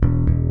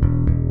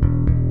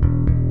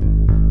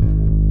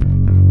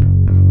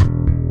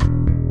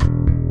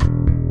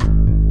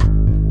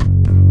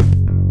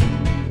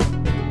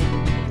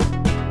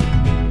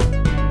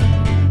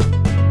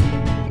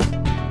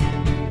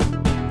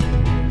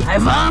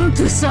come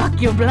to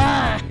suck your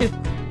blood.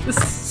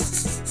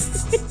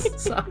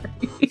 Sorry.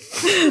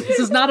 This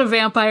is not a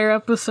vampire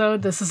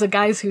episode. This is a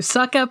Guys Who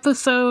Suck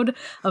episode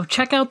of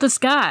Check Out This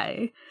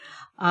Guy.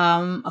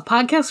 A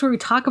podcast where we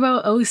talk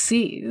about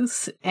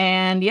OCs.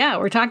 And yeah,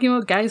 we're talking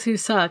about guys who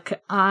suck.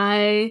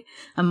 I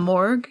am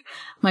Morg.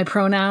 My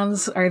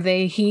pronouns are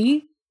they,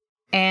 he.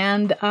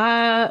 And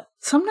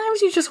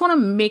sometimes you just want to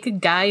make a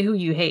guy who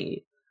you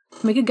hate.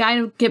 Make a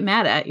guy get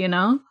mad at, you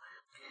know?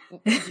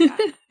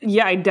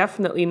 Yeah, I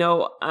definitely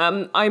know.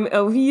 I'm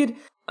Elvire.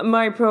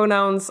 My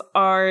pronouns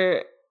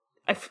are...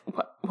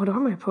 What are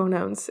my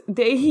pronouns?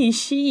 They, he,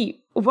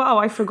 she. Wow,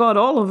 I forgot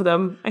all of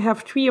them. I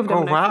have 3 of them.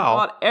 Oh, and wow.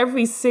 I forgot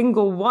every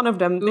single one of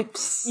them.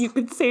 Oops. You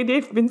could say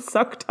they've been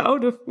sucked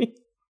out of me.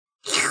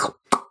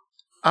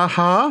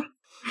 Uh-huh.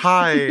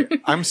 Hi,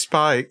 I'm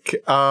Spike.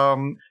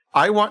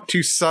 I want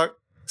to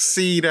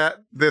succeed at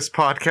this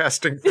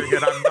podcasting thing,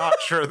 and I'm not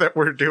sure that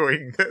we're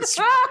doing this.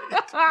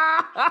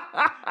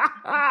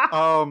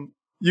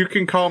 You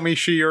can call me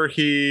she or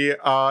he.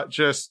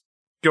 Just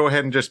go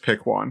ahead and just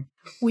pick one.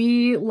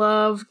 We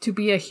love to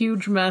be a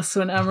huge mess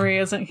when Emery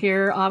isn't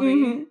here, Avi.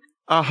 Mm-hmm.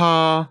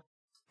 Uh-huh.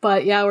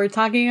 But yeah, we're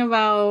talking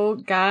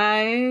about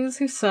guys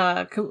who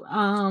suck.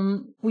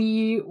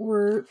 We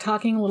were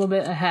talking a little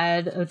bit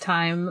ahead of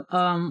time.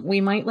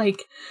 We might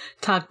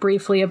talk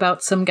briefly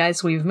about some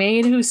guys we've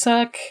made who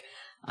suck.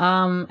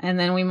 And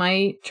then we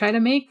might try to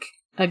make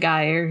a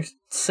guy or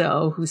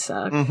so who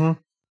suck. Mm-hmm.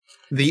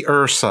 The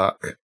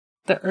suck.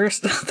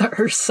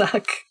 The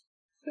suck.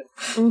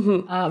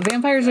 Mm-hmm.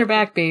 Vampires are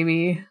back,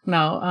 baby.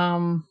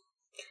 No,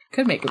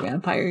 could make a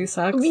vampire who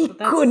sucks. We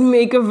could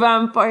make a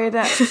vampire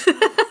that...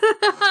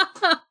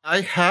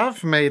 I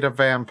have made a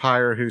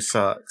vampire who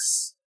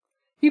sucks.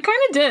 You kind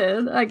of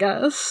did, I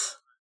guess.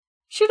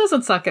 She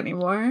doesn't suck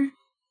anymore.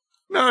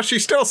 No, she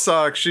still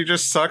sucks. She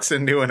just sucks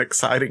in new and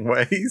exciting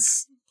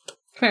ways.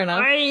 Fair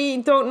enough.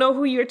 I don't know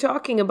who you're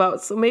talking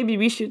about, so maybe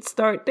we should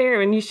start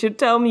there, and you should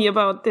tell me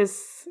about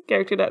this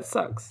character that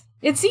sucks.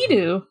 It's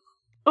Edu.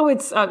 Oh,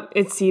 it's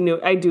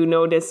Inu. I do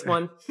know this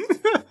one.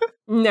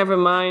 Never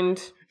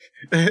mind.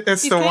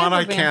 It's He's the kind one of a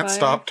I can't vampire.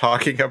 stop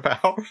talking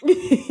about.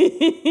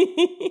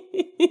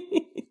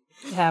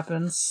 It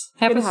happens.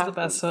 Happens to the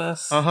best of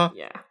us. Uh-huh.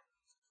 Yeah.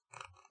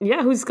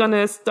 Yeah, who's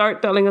gonna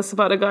start telling us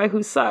about a guy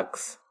who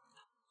sucks?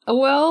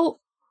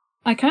 Well,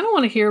 I kind of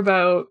want to hear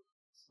about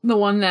the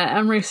one that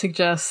Emery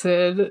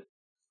suggested.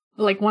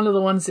 Like, one of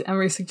the ones that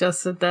Emery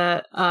suggested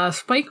that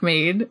Spike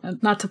made.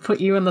 Not to put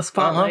you in the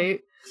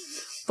spotlight.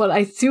 But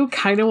I do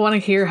kind of want to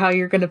hear how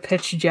you're going to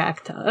pitch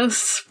Jack to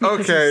us.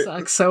 Because Okay. He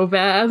sucks so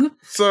bad.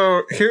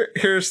 So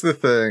here's the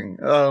thing.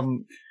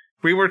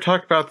 We were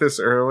talking about this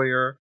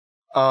earlier.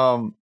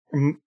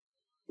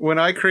 When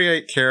I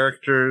create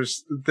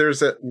characters,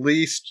 there's at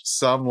least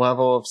some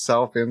level of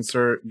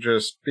self-insert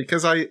just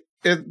because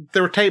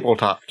they're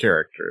tabletop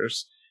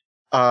characters.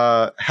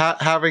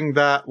 Having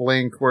that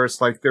link where it's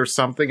like there's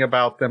something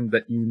about them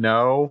that you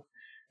know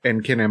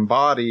and can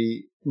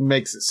embody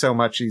makes it so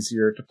much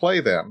easier to play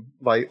them.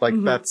 Like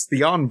Mm-hmm. That's the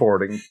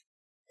onboarding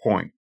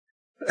point.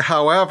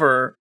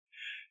 However,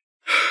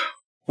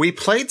 we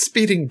played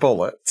Speeding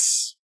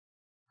Bullets.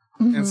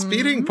 And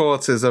Speeding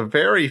Bullets is a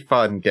very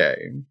fun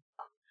game.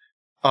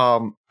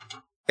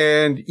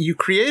 And you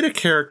create a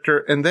character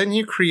and then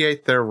you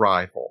create their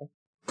rival.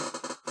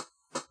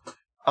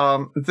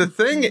 The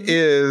thing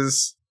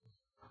is,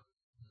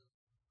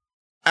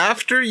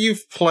 after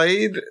you've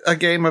played a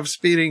game of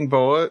Speeding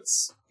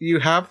Bullets, you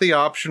have the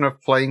option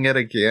of playing it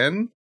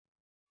again,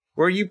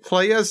 where you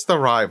play as the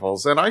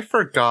rivals, and I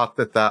forgot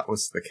that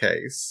was the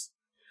case.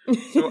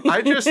 So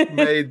I just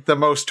made the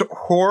most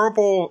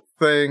horrible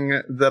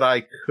thing that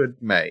I could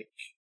make.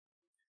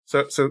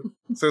 So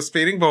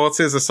Speeding Bullets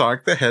is a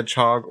Sonic the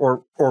Hedgehog,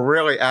 or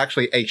really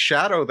actually a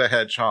Shadow the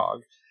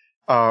Hedgehog,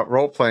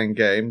 role-playing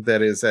game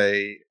that is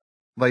a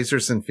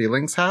lasers and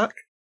feelings hack.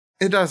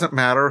 It doesn't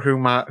matter who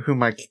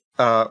my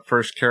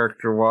first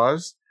character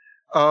was.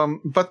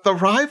 But the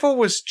rival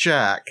was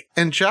Jack,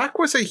 and Jack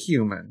was a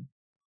human.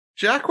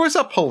 Jack was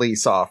a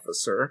police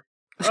officer.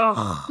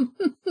 Ugh.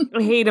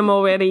 I hate him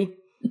already.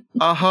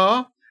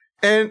 Uh-huh.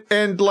 And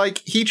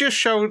he just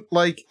showed,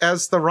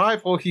 as the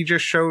rival, he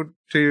just showed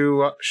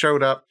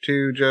up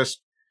to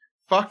just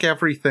fuck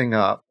everything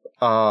up,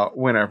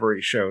 whenever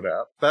he showed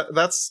up.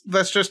 That's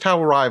just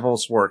how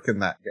rivals work in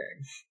that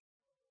game.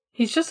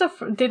 He's just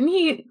didn't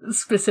he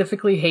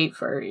specifically hate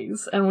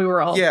furries? And we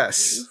were all Yes.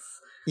 furries?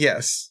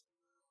 Yes.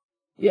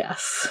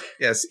 Yes.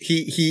 Yes.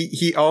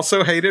 He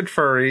also hated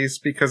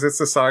furries because it's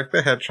a Sonic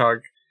the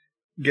Hedgehog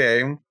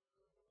game.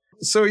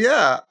 So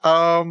yeah,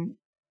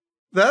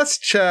 that's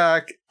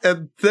Jack.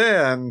 And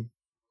then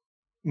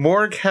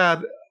Morg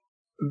had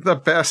the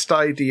best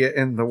idea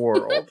in the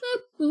world.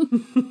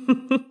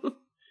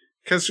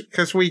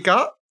 Cause we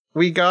got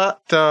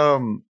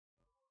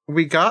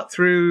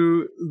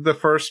through the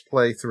first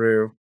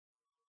playthrough,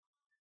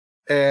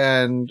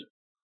 and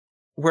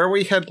where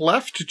we had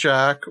left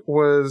Jack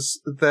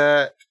was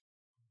that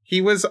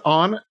he was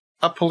on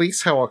a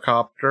police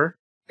helicopter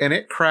and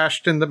it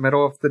crashed in the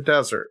middle of the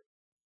desert.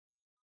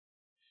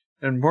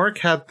 And Morg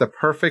had the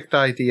perfect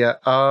idea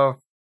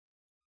of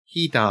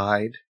he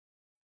died.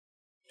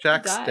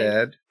 Jack's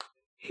dead.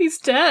 He's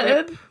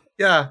dead.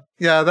 Yeah,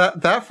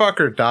 that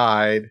fucker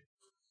died.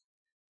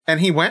 And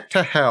he went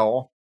to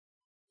hell.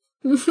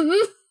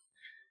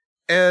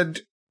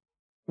 And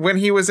when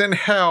he was in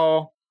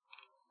hell,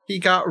 he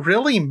got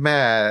really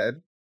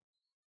mad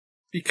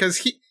because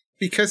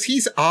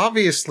he's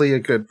obviously a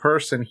good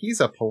person. He's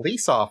a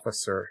police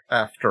officer,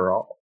 after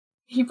all.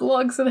 He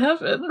belongs in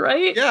heaven,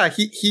 right? Yeah,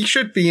 he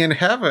should be in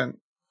heaven.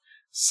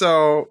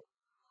 So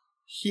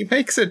he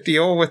makes a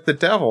deal with the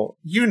devil.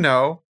 You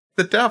know,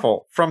 the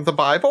devil from the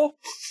Bible?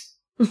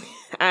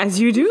 As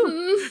you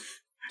do.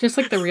 Just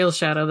like the real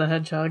Shadow the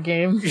Hedgehog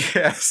game.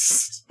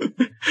 Yes.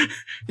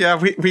 Yeah,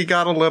 we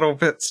got a little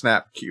bit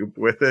Snap Cube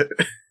with it.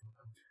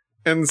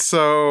 And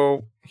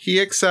so he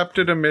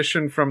accepted a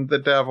mission from the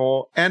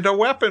devil and a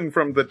weapon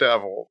from the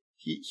devil.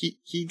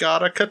 He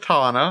got a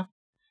katana.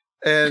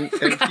 And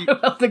he,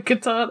 about the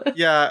katana.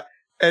 Yeah,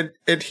 and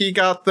he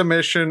got the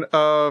mission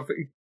of,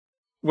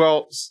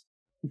 well,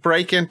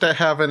 break into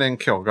heaven and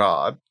kill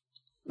God.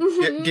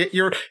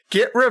 Mm-hmm.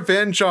 Get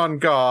revenge on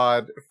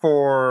God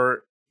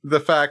for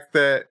the fact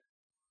that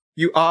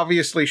you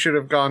obviously should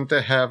have gone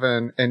to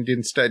heaven and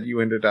instead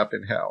you ended up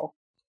in hell.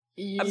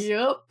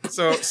 Yep.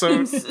 So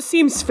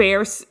seems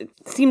fair.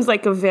 Seems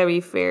like a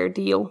very fair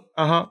deal.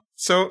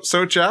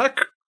 So Jack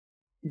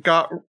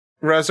got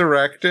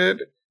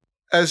resurrected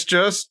as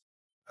just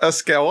a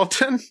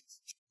skeleton.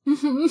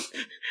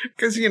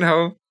 Because, you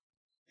know,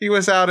 he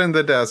was out in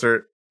the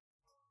desert.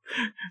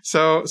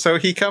 So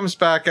he comes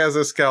back as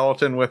a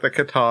skeleton with a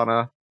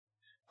katana.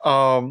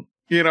 You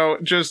know,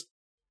 just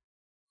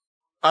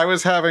I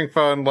was having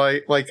fun,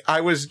 like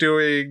I was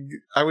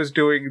doing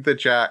the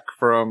Jack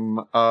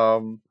from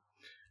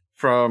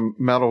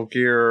Metal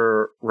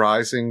Gear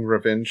Rising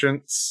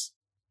Revengeance.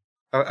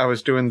 I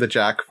was doing the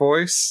Jack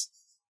voice.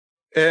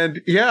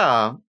 And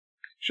yeah,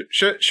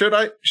 should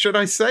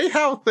I say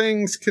how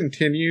things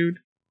continued?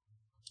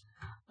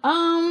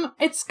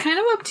 It's kind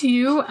of up to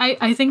you.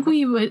 I think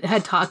we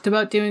had talked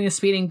about doing a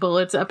Speeding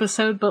Bullets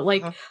episode, but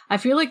like, I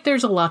feel like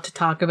there's a lot to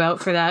talk about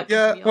for that.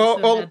 Yeah,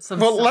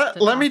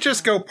 let me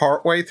just go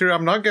partway through.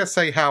 I'm not gonna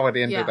say how it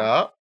ended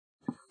up,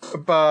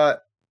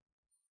 but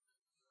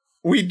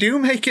we do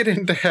make it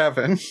into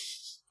heaven.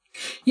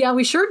 Yeah,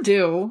 we sure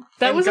do.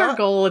 That was our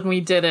goal, and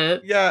we did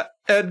it. Yeah,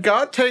 and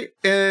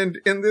and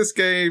in this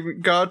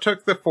game, God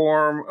took the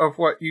form of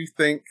what you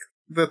think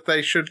that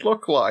they should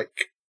look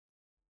like.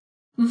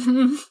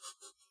 Do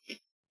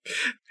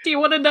you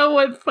want to know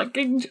what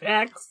fucking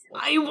Jack's?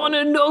 I want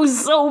to know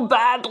so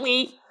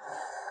badly.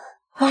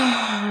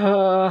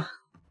 I'm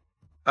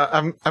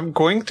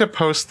going to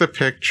post the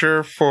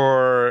picture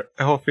for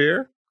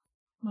Elvir.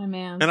 My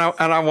man. And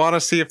I want to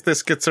see if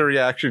this gets a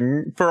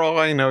reaction. For all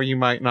I know, you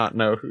might not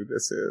know who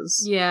this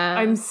is. Yeah.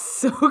 I'm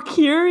so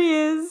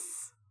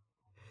curious.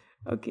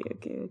 Okay,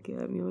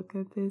 let me look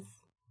at this.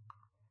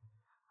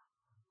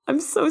 I'm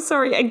so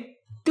sorry. I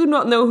do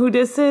not know who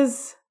this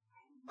is.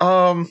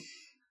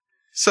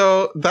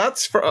 So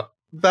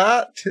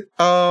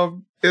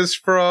is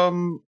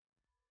from,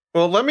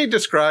 well, let me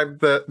describe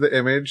the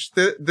image.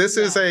 This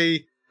is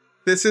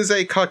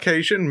a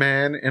Caucasian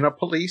man in a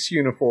police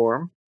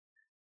uniform.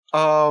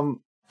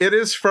 It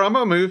is from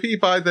a movie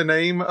by the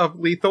name of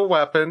Lethal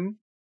Weapon.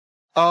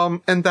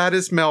 And that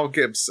is Mel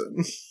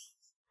Gibson.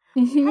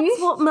 That's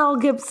what Mel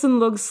Gibson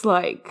looks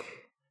like.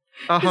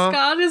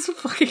 God is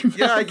fucking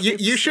Mel Gibson.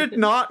 You should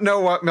not know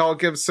what Mel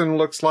Gibson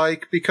looks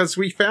like because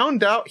we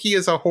found out he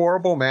is a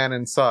horrible man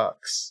and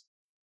sucks.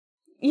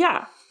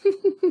 Yeah.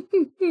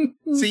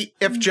 See,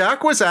 if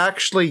Jack was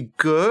actually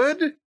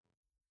good,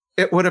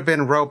 it would have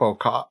been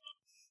RoboCop.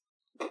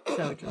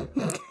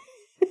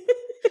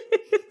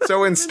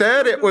 So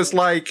instead, it was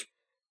like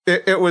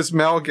it was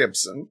Mel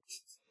Gibson.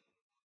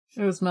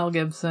 It was Mel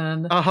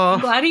Gibson.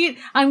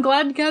 I'm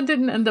glad God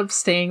didn't end up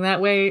staying that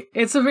way.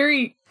 It's a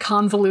very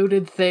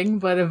convoluted thing,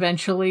 but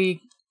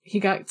eventually he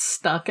got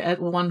stuck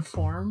at one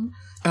form.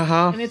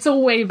 And it's a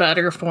way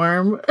better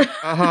form.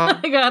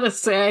 I gotta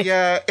say.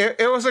 Yeah,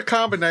 it was a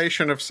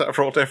combination of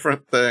several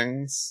different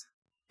things.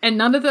 And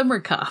none of them are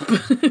cop.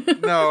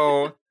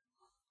 No.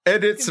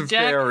 And it's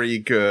very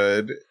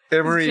good.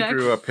 Emery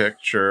drew a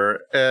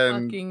picture,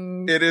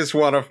 and it is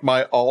one of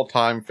my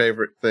all-time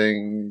favorite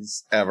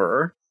things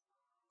ever.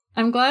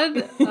 I'm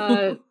glad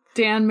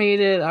Dan made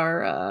it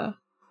our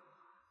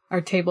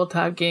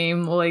tabletop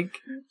game, like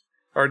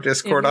our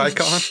Discord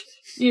icon.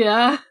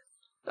 Yeah,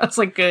 that's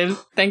like good.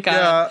 Thank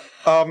God.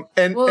 Yeah,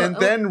 and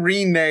then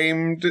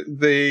renamed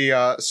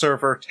the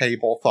server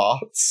Table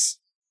Thoughts.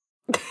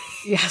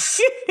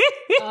 Yes,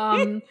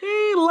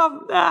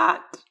 love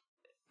that.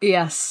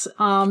 Yes.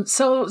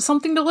 So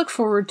something to look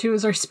forward to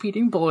is our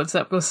Speeding Bullets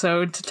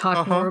episode to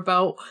talk more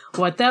about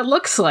what that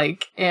looks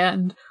like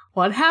and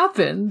what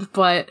happened,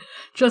 but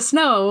just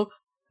know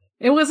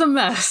it was a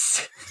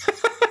mess.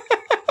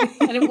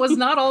 And it was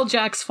not all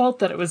Jack's fault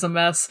that it was a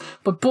mess,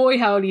 but boy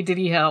howdy did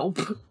he help.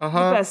 The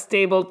best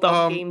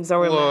tabletop games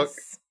are a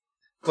mess.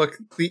 Look,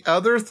 the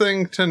other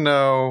thing to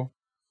know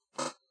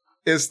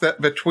is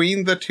that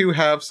between the two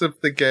halves of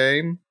the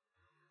game,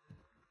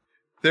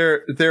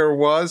 there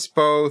was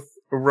both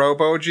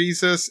Robo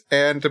Jesus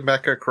and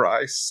Mecha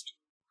Christ.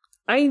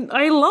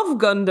 I love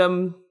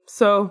Gundam,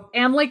 so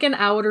And like an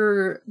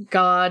outer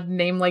god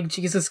named like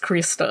Jesus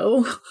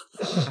Christo.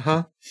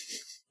 Uh-huh.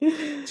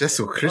 Jesus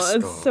Christo.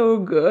 it's so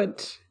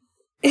good.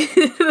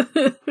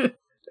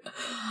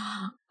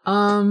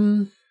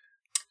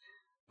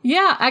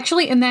 Yeah,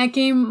 actually in that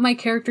game my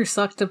character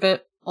sucked a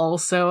bit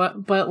also,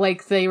 but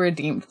like they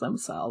redeemed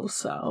themselves,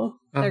 so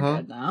they're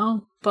good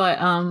now. But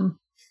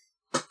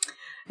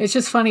it's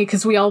just funny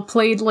because we all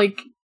played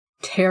like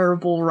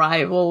terrible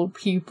rival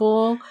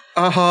people.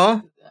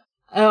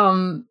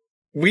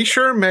 We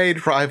sure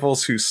made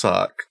rivals who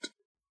sucked.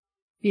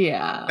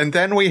 Yeah. And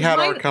then we had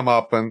our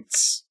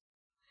comeuppance.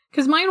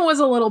 Because mine was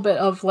a little bit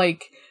of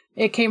like,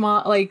 it came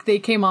off, like, they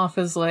came off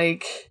as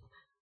like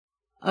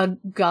a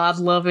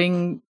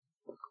god-loving,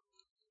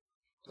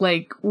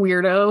 like,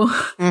 weirdo.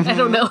 I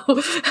don't know.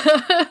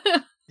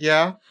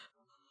 Yeah.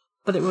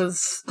 But it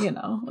was,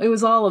 it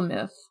was all a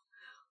myth.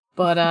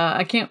 But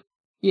I can't,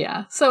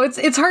 yeah. So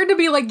it's hard to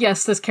be like,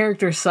 yes, this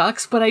character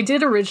sucks, but I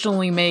did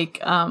originally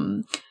make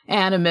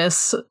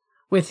Animus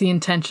with the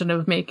intention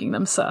of making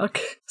them suck.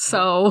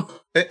 So.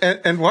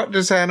 And what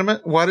is Animus?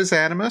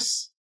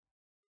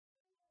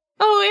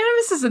 Oh,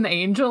 Animus is an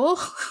angel.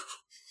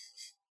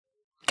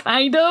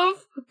 Kind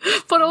of.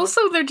 But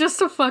also they're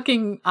just a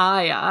fucking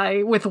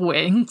eye with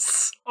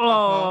wings.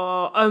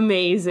 Oh,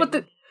 amazing.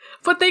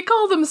 But they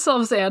call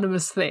themselves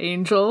Animus the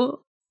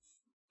Angel.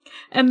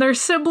 And their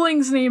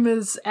sibling's name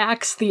is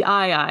Axe the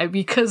Eye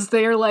because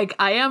they're like,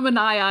 I am an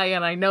eye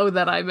and I know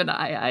that I'm an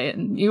eye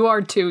and you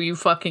are too, you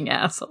fucking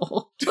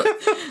asshole.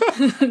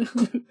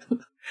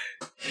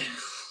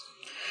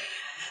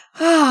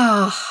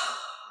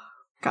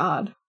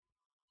 God.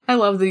 I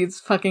love these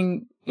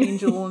fucking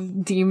angel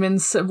and demon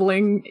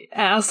sibling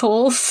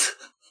assholes.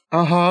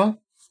 Uh-huh.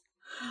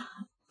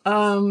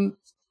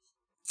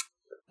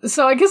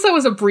 So I guess that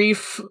was a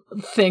brief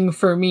thing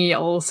for me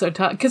also,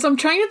 because I'm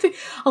trying to think,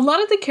 a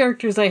lot of the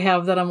characters I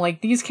have that I'm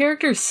like, these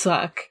characters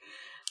suck,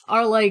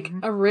 are like,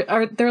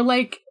 they're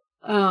like,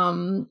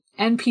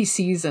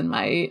 NPCs in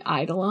my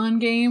Eidolon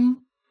game.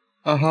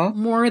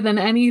 More than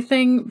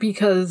anything,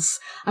 because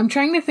I'm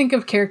trying to think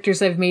of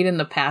characters I've made in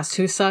the past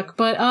who suck,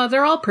 but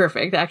they're all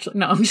perfect, actually.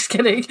 No, I'm just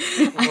kidding.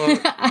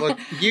 Look,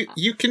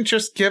 you can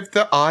just give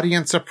the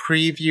audience a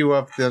preview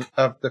of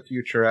the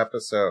future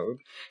episode.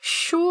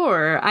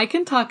 Sure. I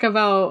can talk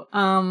about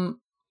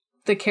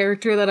the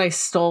character that I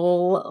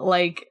stole,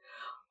 like,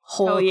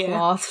 whole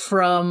cloth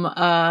from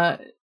a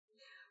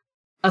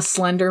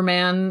Slender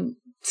Man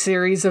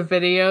series of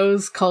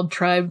videos called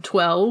Tribe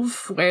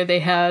 12, where they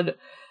had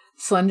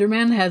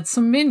Slenderman had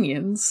some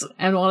minions,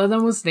 and one of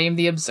them was named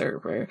the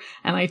Observer.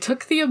 And I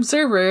took the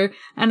Observer,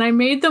 and I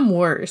made them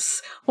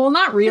worse. Well,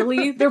 not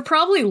really. They're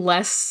probably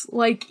less,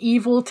 like,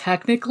 evil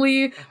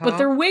technically, but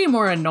they're way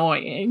more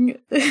annoying.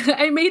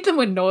 I made them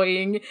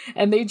annoying,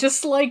 and they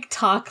just, like,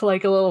 talk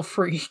like a little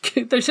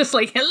freak. They're just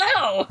like,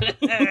 hello!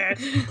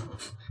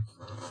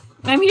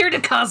 I'm here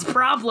to cause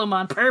problem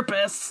on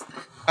purpose.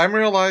 I'm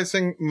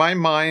realizing my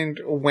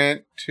mind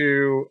went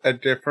to a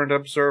different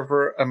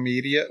Observer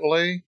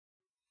immediately.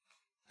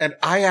 And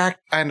I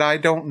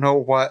don't know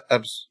what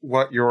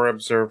your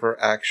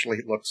Observer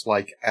actually looks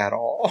like at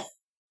all.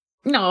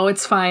 No,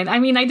 it's fine. I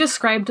mean, I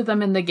described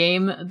them in the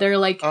game. They're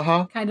like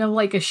kind of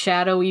like a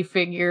shadowy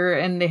figure,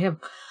 and they have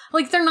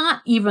like they're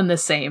not even the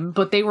same,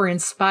 but they were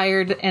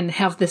inspired and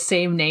have the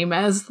same name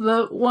as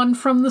the one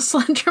from the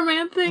Slender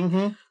Man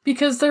thing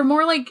because they're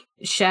more like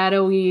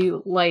shadowy,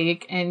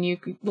 like, and you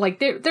like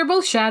they're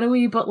both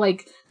shadowy, but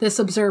like this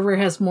Observer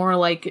has more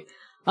like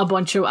a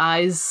bunch of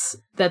eyes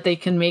that they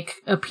can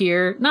make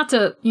appear, not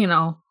to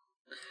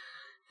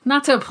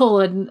pull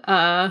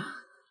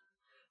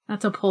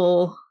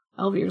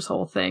Elvier's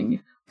whole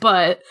thing,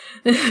 but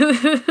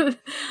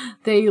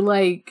they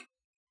like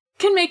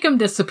can make them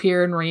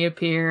disappear and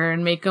reappear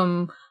and make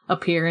them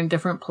appear in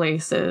different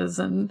places,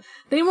 and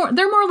they're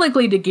more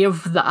likely to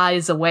give the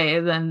eyes away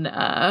than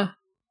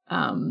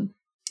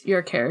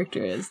your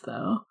character is,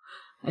 though,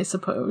 I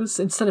suppose,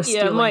 instead of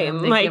stealing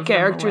them, my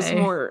character's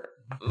more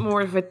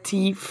of a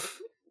thief.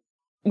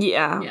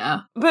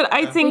 Yeah. But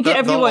I think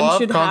everyone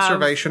should have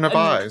conservation of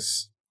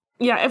eyes.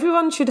 Yeah,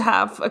 everyone should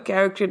have a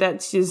character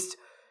that's just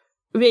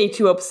way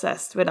too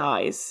obsessed with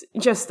eyes,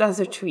 just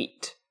as a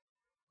treat.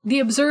 The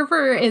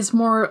Observer is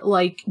more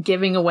like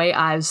giving away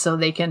eyes so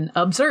they can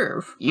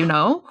observe,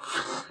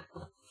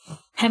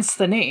 Hence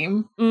the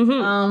name.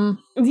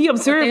 The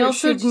Observer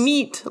should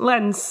meet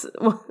Lens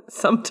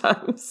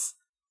sometimes.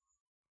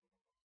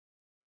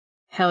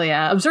 Hell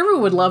yeah. Observer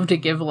would love to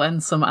give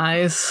Len some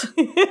eyes.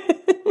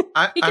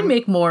 He can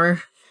make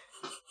more.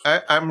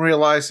 I'm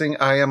realizing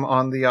I am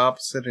on the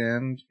opposite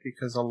end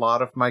because a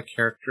lot of my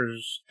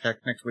characters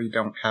technically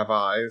don't have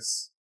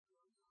eyes.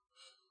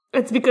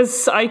 It's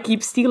because I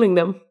keep stealing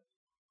them.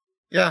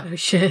 Yeah. Oh,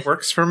 shit.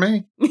 Works for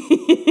me.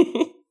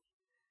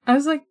 I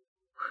was like,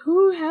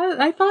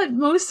 I thought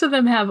most of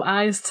them have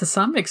eyes to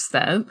some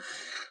extent.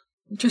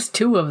 Just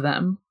 2 of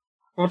them.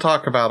 We'll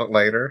talk about it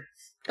later.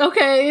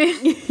 Okay.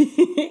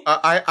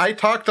 I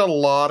talked a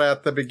lot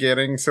at the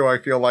beginning, so I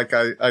feel like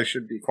I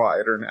should be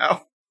quieter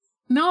now.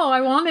 No,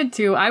 I wanted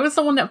to. I was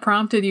the one that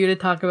prompted you to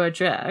talk about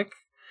Jack.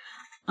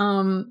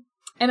 And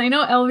I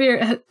know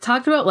Elvir had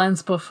talked about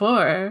Lens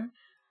before,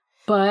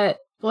 but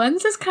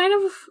Lens is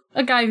kind of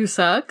a guy who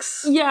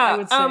sucks. Yeah, I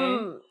would say.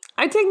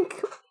 I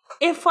think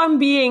if I'm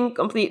being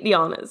completely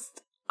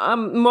honest,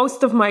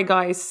 most of my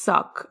guys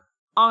suck.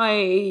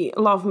 I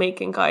love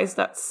making guys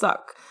that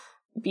suck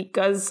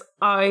because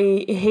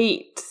I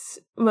hate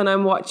when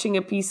I'm watching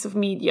a piece of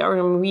media or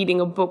I'm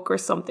reading a book or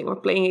something or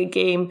playing a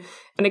game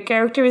and a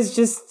character is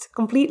just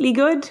completely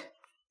good.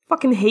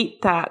 Fucking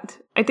hate that.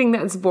 I think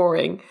that's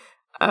boring.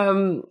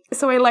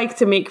 So I like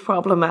to make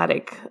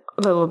problematic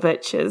little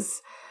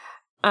bitches.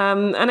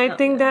 And I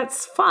think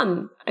that's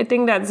fun. I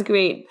think that's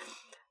great.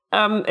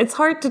 It's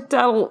hard to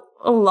tell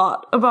a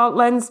lot about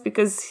Lens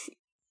because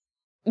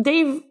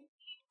they've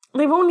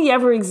only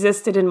ever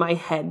existed in my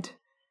head.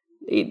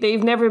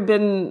 They've never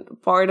been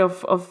part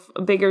of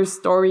a bigger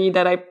story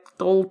that I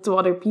told to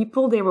other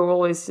people. They were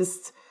always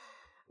just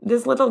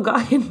this little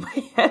guy in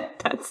my head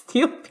that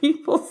steals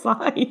people's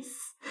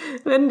eyes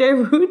when they're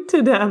rude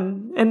to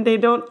them and they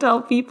don't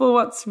tell people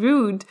what's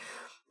rude.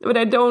 But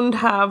I don't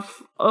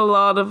have a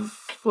lot of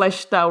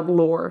fleshed out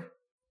lore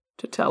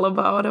to tell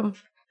about him.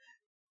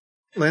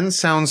 Lynn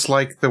sounds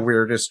like the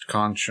weirdest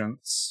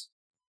conscience.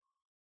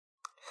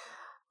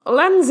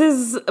 Lens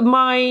is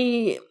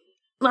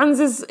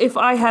if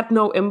I had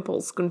no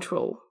impulse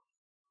control.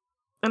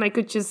 And I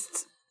could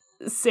just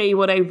say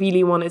what I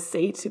really want to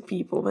say to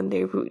people when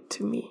they're rude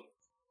to me.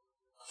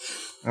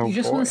 Oh, you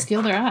just want to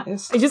steal their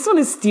eyes. I just want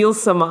to steal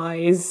some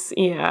eyes,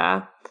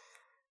 yeah.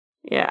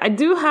 Yeah, I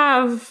do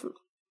have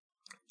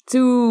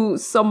 2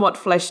 somewhat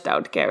fleshed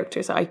out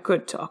characters I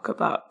could talk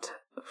about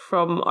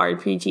from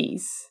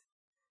RPGs.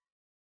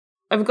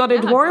 I've got a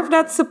dwarf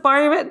that's a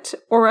pirate,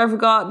 or I've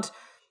got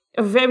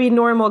a very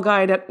normal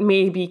guy that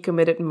maybe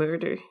committed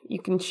murder.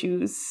 You can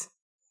choose.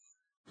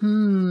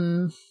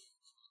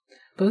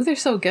 Both are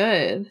so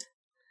good.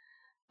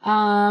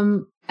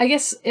 I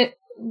guess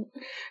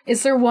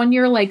is there one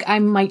you're like, I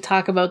might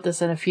talk about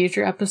this in a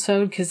future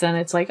episode, because then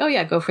it's like, oh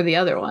yeah, go for the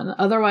other one.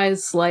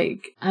 Otherwise,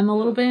 like, I'm a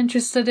little bit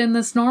interested in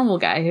this normal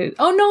guy who...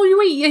 Oh no,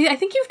 wait, I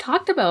think you've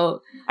talked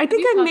about... I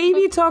think I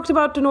maybe talked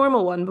about the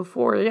normal one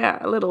before, yeah,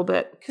 a little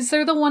bit. Because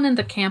they're the one in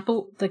the camp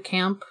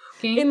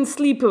game? In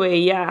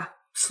Sleepaway, yeah.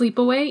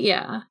 Sleepaway,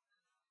 yeah.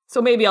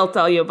 So maybe I'll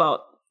tell you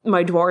about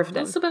my dwarf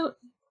then. That's about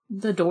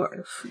the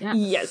dwarf, yes.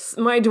 Yes,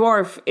 my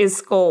dwarf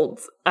is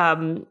called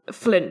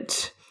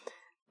Flint.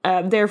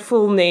 Their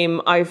full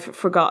name I've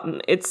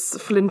forgotten. It's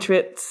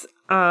Flintrit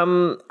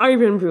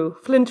Ironbrew.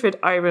 Flintrit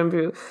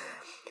Ironbrew.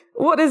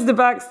 What is the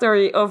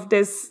backstory of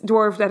this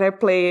dwarf that I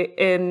play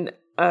in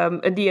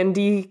a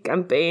D&D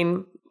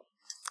campaign?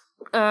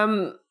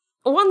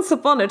 Once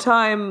upon a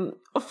time,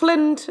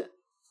 Flint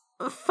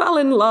fell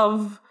in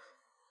love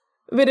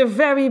with a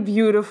very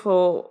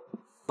beautiful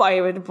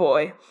pirate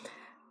boy.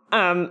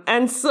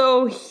 And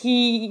so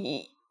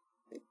he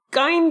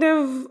kind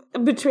of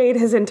betrayed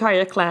his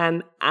entire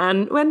clan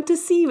and went to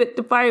sea with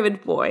the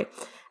pirate boy.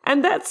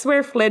 And that's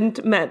where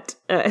Flint met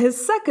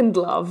his second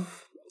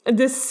love,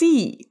 the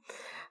sea.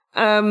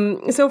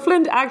 So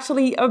Flint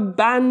actually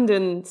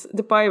abandoned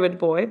the pirate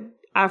boy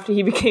after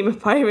he became a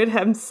pirate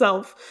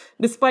himself,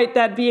 despite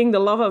that being the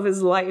love of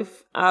his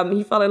life.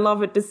 He fell in love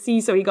with the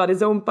sea, so he got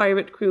his own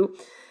pirate crew.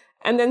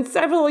 And then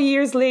several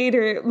years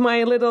later,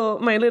 my little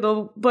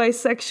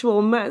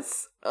bisexual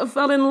mess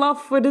fell in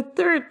love for the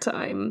 3rd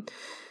time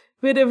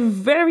with a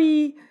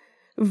very,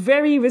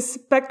 very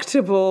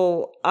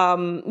respectable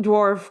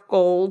dwarf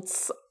called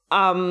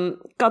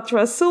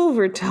Katra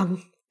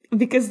Silvertongue.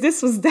 Because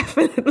this was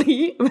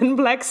definitely when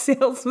Black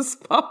Sails was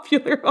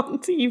popular on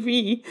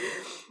TV.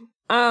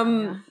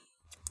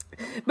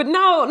 But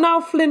now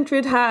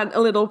Flintrit had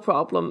a little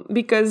problem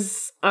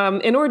because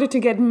in order to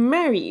get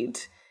married,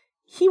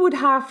 he would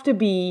have to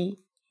be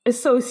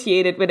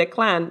associated with a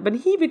clan, but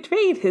he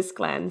betrayed his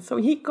clan, so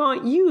he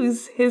can't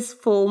use his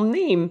full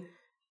name.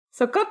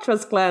 So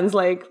Katra's clan's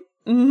like,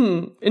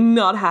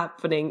 not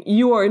happening.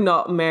 You are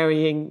not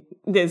marrying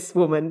this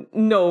woman.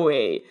 No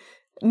way.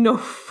 No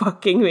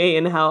fucking way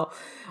in hell.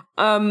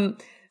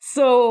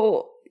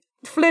 So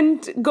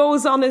Flint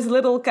goes on his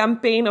little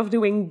campaign of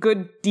doing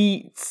good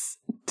deeds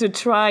to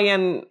try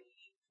and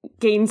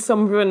gain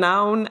some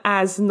renown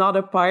as not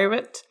a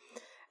pirate.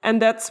 And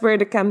that's where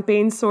the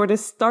campaign sort of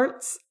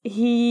starts.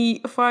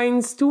 He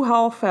finds 2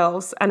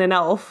 half-elves and an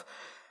elf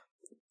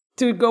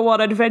to go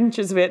on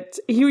adventures with.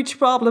 Huge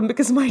problem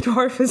because my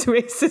dwarf is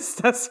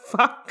racist as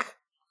fuck.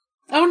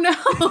 Oh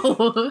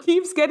no!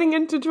 Keeps getting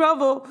into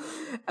trouble.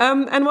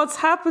 And what's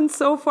happened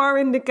so far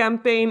in the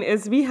campaign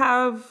is we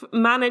have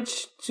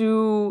managed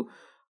to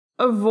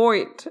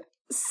avoid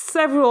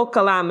several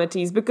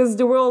calamities because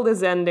the world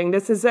is ending.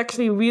 This is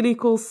actually a really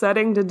cool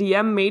setting. The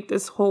DM made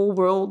this whole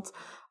world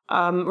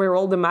where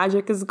all the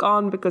magic is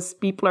gone because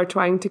people are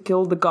trying to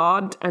kill the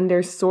god and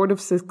they're sort of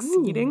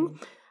succeeding.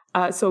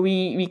 So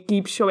we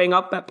keep showing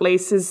up at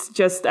places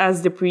just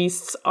as the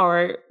priests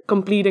are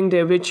completing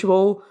the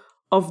ritual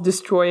of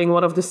destroying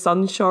one of the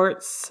sun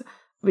shards,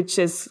 which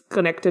is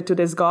connected to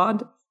this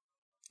god.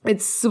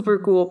 It's super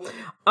cool.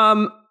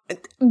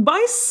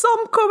 By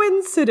some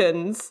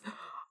coincidence,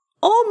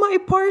 all my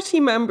party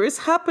members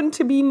happen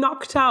to be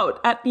knocked out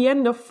at the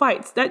end of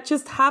fights. That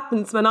just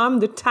happens when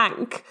I'm the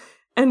tank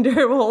and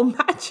they're all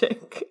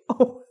magic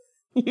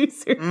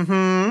users.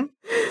 Mm-hmm.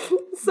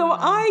 So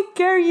I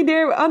carry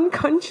their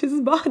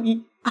unconscious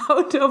body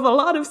out of a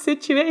lot of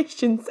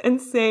situations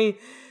and say,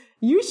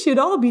 you should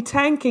all be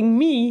thanking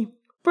me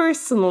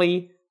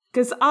personally,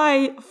 because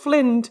I,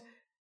 Flint,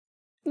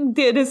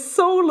 did a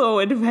solo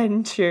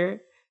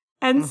adventure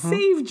and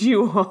saved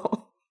you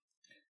all.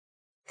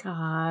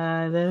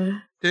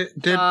 God.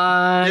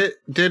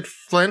 Did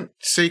Flint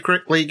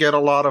secretly get a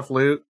lot of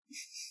loot?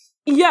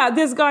 Yeah,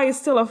 this guy is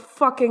still a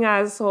fucking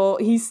asshole.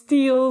 He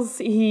steals,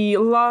 he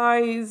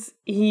lies,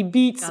 he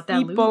beats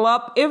people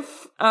up.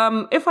 If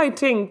I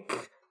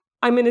think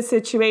I'm in a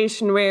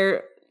situation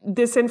where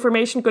this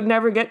information could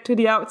never get to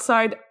the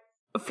outside,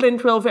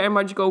 Flint will very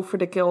much go for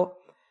the kill.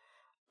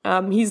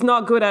 He's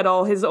not good at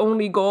all. His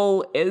only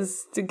goal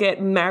is to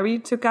get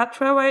married to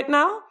Catra right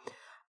now.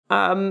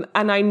 And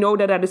I know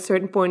that at a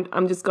certain point,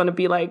 I'm just going to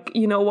be like,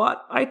 you know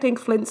what? I think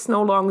Flint's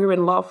no longer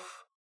in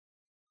love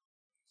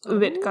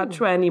with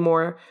Catra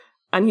anymore.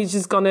 And he's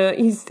just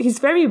he's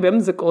very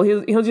whimsical.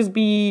 He'll just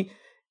be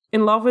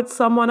in love with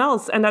someone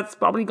else. And that's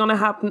probably going to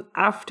happen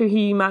after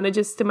he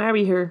manages to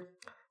marry her.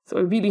 So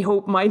I really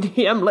hope my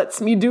DM lets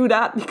me do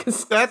that,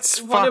 because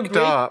that's I want to fucked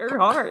break up. her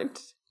heart.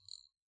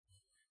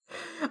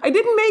 I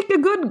didn't make a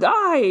good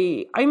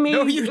guy.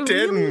 No, you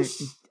didn't.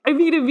 I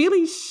made a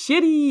really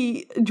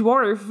shitty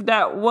dwarf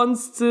that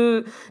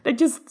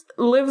just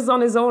lives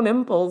on his own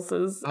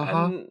impulses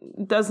and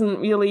doesn't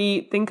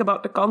really think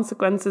about the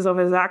consequences of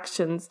his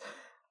actions.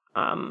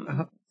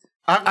 I'm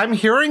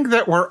hearing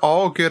that we're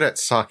all good at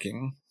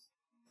sucking.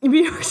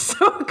 We are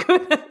so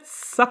good at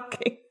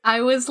sucking.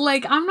 I was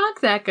like, I'm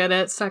not that good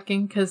at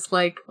sucking, because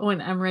like when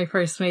Emre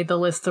first made the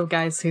list of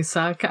guys who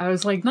suck, I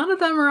was like, none of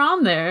them are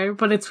on there,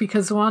 but it's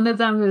because one of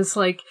them is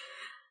like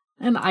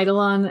an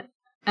Eidolon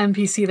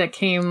NPC that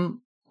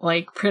came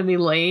like pretty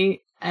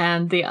late,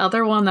 and the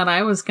other one that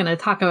I was going to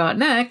talk about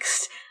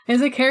next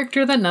is a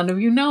character that none of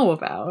you know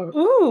about.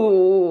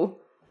 Ooh.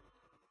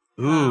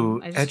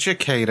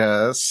 Educate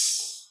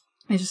us.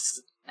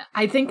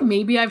 I think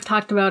maybe I've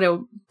talked about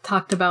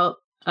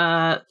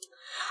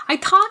I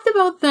talked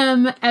about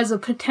them as a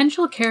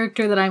potential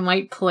character that I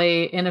might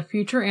play in a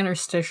future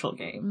interstitial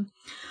game.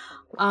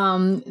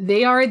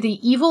 They are the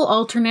evil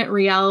alternate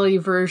reality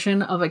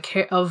version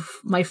of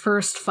my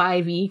first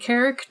 5e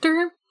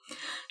character.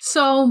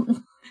 So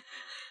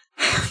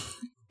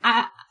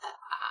I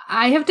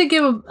have to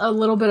give a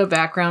little bit of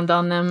background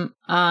on them.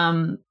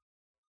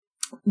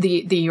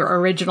 The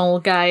original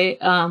guy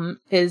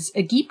is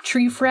Agip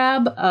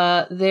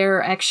Treefrab.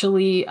 They're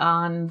actually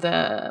on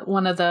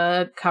one of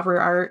the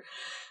cover art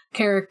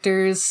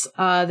characters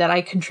that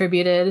I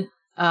contributed.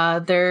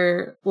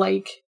 They're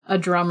like a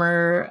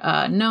drummer,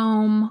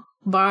 gnome,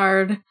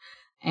 bard,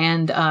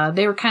 and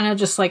they were kind of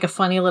just like they're a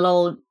funny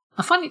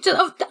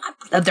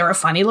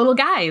little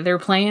guy. They're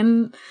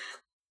playing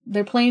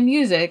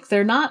music.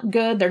 They're not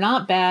good. They're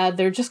not bad.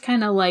 They're just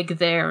kind of like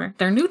they're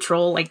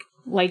neutral.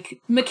 Like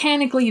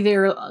mechanically,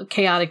 they're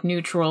chaotic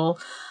neutral.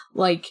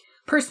 Like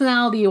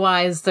personality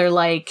wise, they're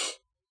like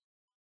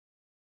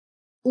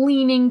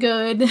leaning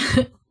good.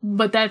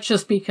 But that's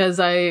just because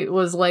I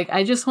was like,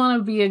 I just want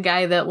to be a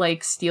guy that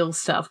like steals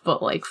stuff,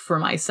 but like for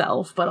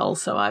myself. But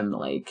also I'm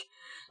like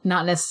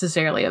not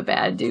necessarily a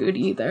bad dude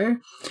either.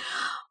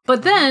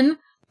 But then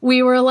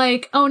we were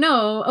like, oh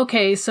no,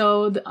 okay,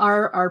 so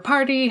our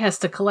party has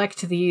to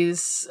collect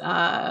these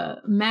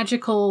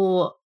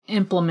magical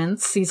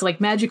implements, these like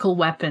magical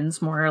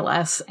weapons, more or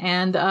less.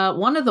 And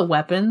one of the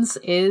weapons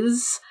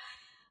is,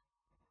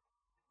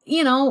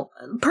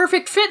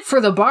 perfect fit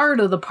for the bard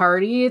of the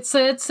party. It's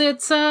I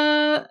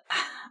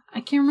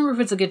can't remember if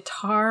it's a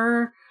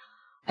guitar.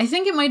 I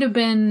think it might have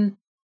been.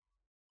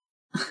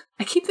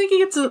 I keep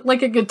thinking it's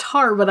like a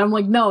guitar, but I'm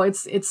like, no,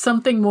 it's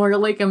something more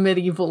like a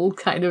medieval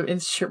kind of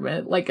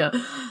instrument,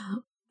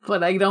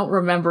 but I don't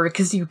remember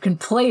because you can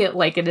play it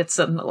like it's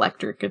an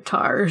electric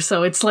guitar,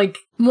 so it's like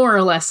more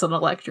or less an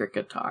electric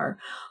guitar,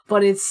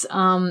 but its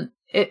alignment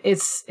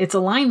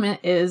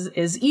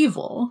is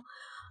evil.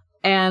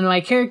 And my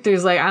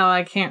character's like, oh,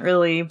 I can't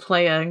really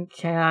play a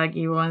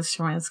evil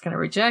instrument, it's gonna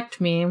reject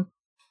me.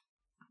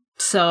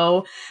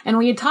 So, and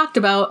we had talked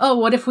about, oh,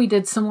 what if we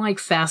did some like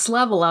fast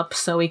level up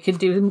so we could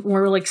do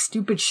more like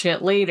stupid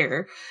shit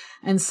later.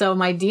 And so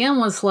my DM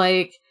was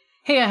like,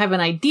 hey, I have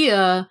an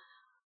idea.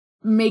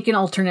 Make an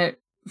alternate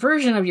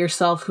version of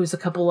yourself who's a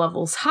couple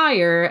levels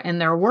higher,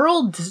 and their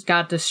world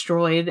got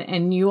destroyed,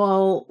 and you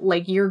all,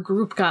 like, your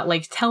group got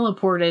like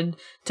teleported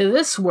to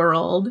this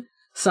world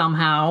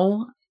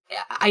somehow.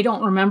 I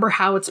don't remember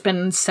how. It's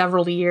been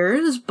several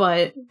years,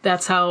 but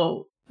that's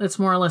more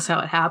or less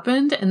how it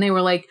happened. And they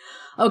were like,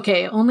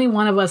 okay, only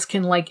one of us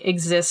can, like,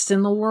 exist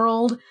in the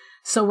world,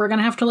 so we're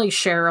gonna have to, like,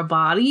 share a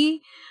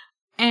body.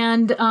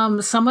 And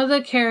some of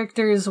the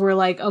characters were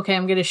like, okay,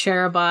 I'm gonna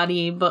share a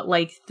body, but,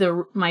 like,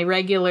 my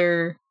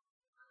regular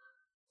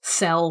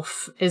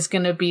self is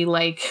gonna be,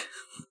 like,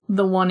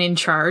 the one in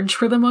charge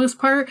for the most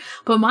part.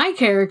 But my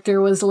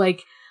character was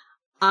like,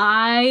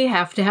 I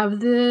have to have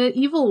the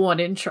evil one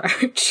in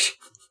charge.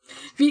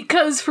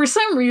 Because for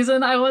some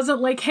reason I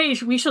wasn't like, hey,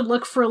 we should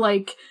look for,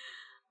 like,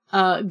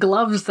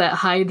 gloves that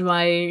hide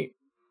my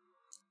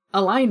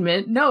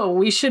alignment. No,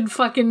 we should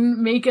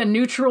fucking make a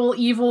neutral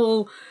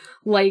evil,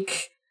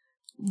 like,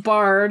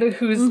 bard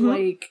who's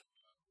like,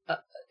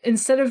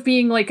 instead of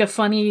being like a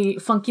funny,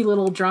 funky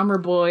little drummer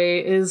boy,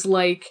 is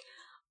like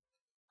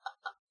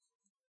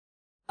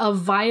a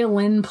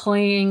violin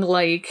playing,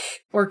 like,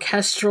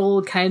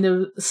 orchestral kind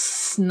of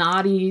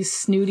snotty,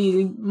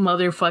 snooty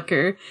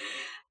motherfucker.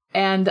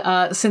 And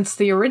since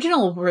the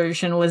original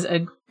version was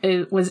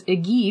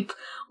Ageep,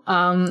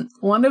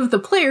 one of the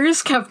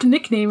players kept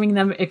nicknaming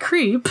them a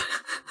creep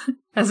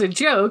as a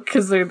joke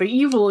because they're the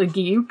evil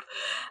Ageep.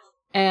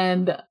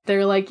 And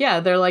they're like,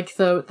 yeah, they're like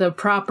the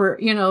proper,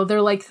 you know,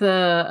 they're like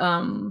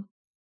the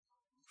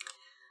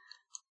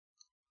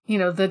you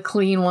know, the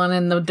clean one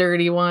and the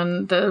dirty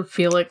one, the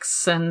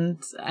Felix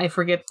and I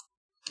forget,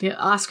 yeah,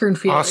 Oscar and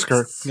Felix.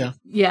 Oscar, yeah.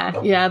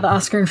 Yeah, the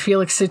Oscar and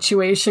Felix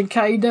situation,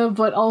 kind of,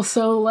 but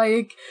also,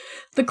 like,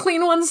 the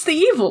clean one's the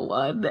evil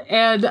one.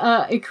 And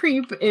a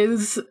creep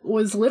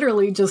was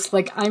literally just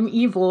like, I'm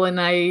evil,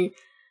 and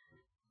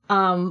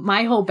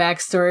my whole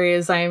backstory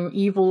is I'm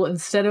evil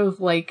instead of,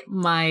 like,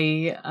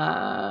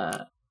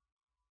 my,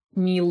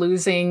 me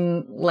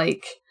losing,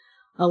 like,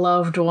 a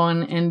loved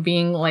one and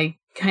being, like,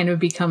 kind of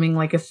becoming,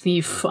 like, a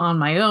thief on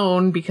my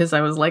own because I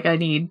was like, I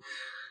need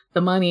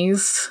the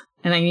monies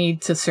and I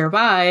need to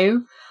survive.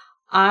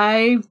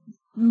 My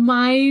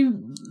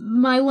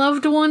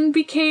loved one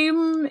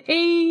became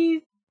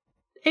a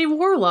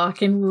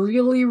warlock and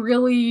really,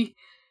 really,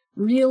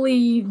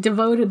 really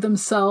devoted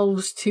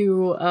themselves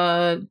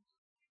to,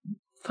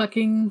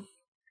 fucking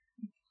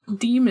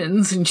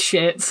demons and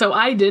shit, so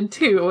I did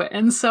too.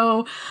 And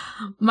so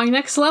my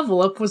next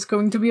level up was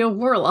going to be a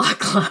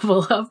warlock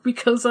level up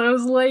because I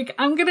was like,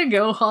 I'm gonna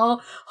go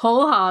whole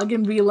hog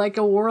and be like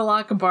a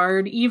warlock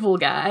bard evil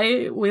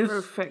guy with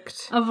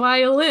Perfect. a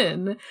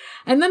violin.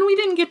 And then we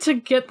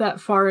didn't get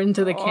that far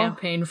into the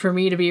campaign for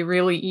me to be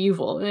really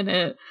evil in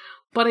it.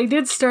 But I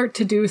did start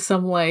to do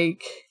some,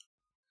 like,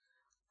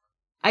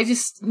 I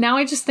just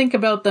think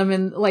about them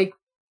and like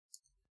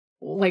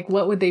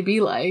what would they be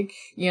like,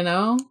 you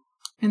know?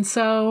 And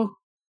so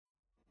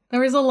there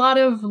was a lot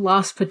of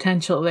lost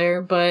potential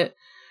there, but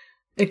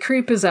a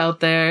creep is out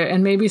there,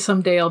 and maybe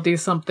someday I'll do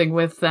something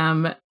with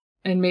them,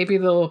 and maybe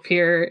they'll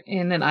appear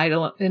in an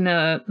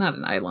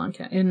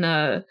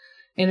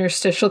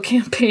interstitial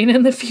campaign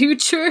in the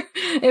future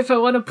if I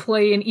want to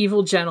play an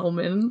evil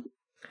gentleman.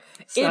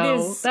 So it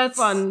is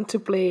fun to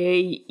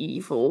play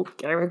evil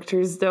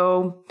characters,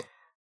 though.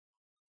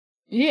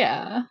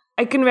 Yeah.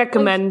 I can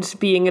recommend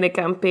being in a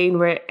campaign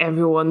where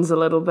everyone's a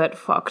little bit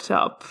fucked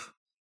up.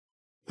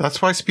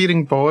 That's why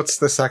Speeding Bullets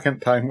the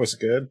second time was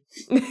good.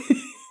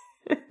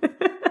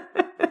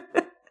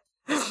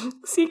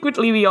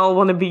 Secretly, we all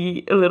want to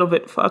be a little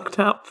bit fucked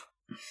up.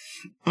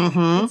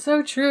 Mm-hmm. It's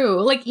so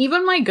true. Like,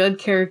 even my good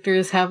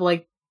characters have,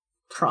 like,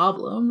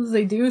 problems.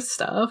 They do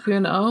stuff, you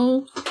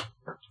know?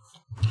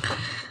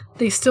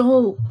 They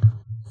still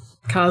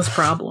cause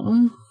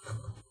problem.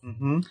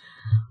 Mm-hmm.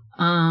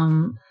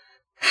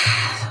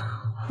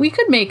 We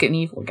could make an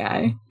evil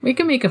guy. We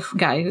could make a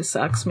guy who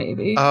sucks,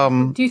 maybe.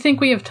 Do you think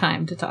we have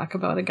time to talk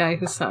about a guy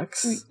who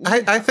sucks?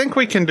 I think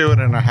we can do it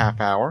in a half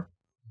hour.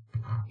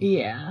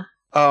 Yeah.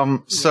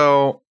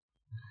 So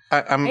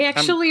I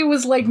actually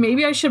was like,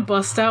 maybe I should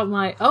bust out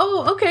my...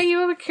 Oh, okay, you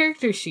have a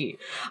character sheet.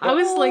 I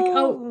was like,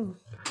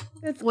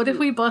 what if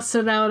we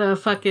busted out a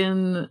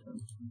fucking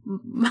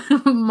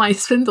my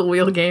spindle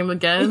wheel game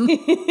again?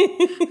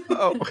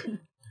 Oh.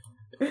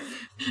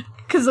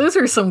 Because those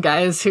are some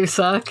guys who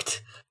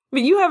sucked.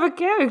 But you have a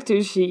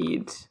character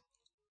sheet.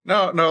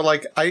 No,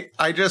 like,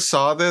 I just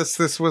saw this.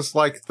 This was,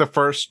 like, the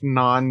first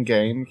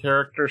non-game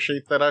character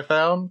sheet that I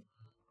found.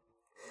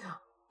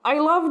 I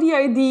love the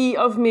idea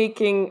of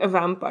making a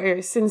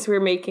vampire since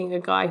we're making a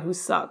guy who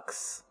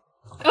sucks.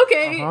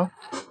 Okay.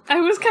 Uh-huh.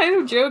 I was kind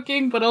of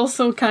joking, but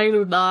also kind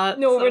of not.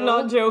 No, we're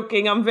not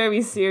joking. I'm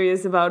very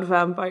serious about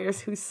vampires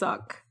who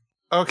suck.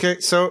 Okay,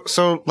 so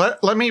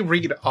let me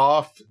read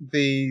off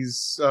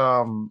these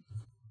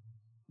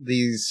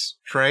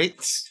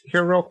traits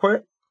here real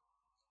quick.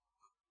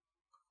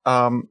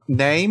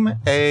 Name,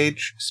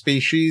 age,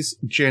 species,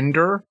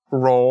 gender,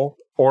 role,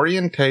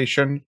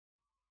 orientation,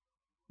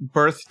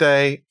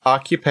 birthday,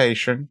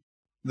 occupation,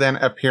 then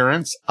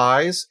appearance,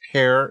 eyes,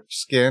 hair,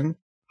 skin,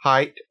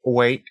 height,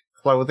 weight,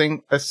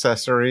 clothing,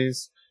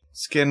 accessories,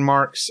 skin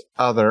marks,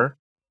 other,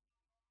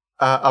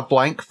 a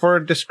blank for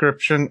a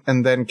description,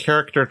 and then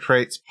character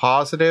traits,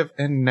 positive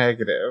and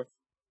negative.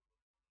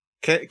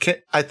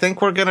 I think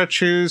we're gonna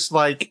choose,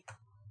 like,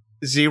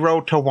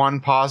 0 to 1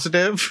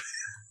 positive.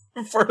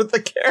 for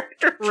the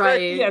character trait.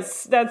 Right.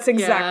 Yes, that's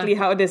exactly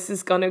how this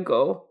is gonna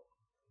go.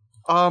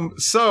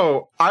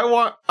 So I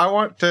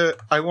want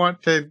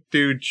to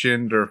do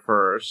gender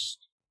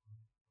first.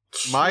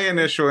 My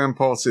initial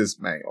impulse is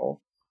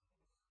male.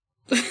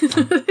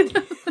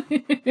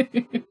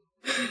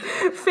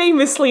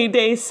 Famously,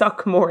 they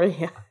suck more.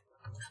 Yeah.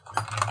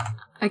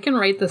 I can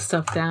write this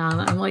stuff down.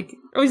 I'm like,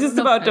 I was just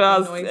no about to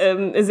ask,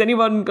 typing noise. is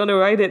anyone gonna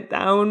write it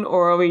down,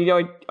 or are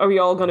we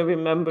all gonna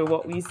remember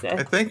what we I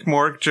said? think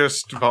Morg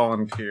just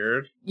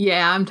volunteered.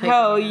 Yeah, I'm typing.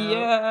 Hell it out.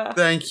 yeah!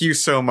 Thank you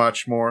so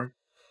much, Morg.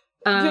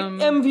 The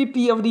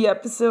MVP of the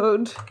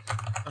episode.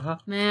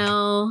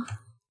 Male.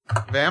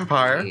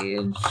 Vampire.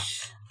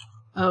 Age.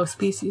 Oh,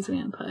 species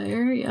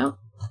vampire. Yep.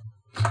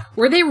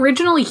 Were they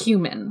originally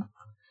human?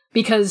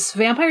 Because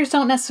vampires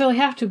don't necessarily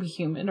have to be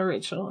human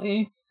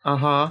originally,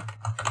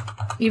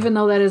 even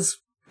though that is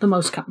the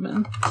most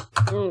common.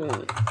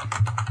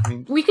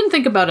 We can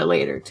think about it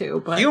later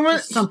too, but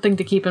just something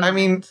to keep in mind. I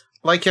mean,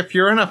 like if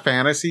you're in a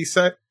fantasy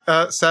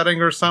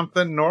setting or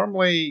something,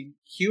 normally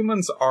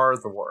humans are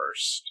the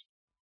worst.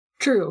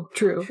 True.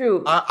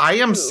 I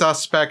am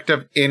suspect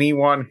of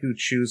anyone who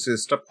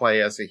chooses to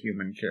play as a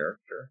human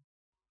character.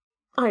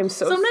 I'm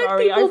so Sometimes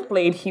sorry. people- I've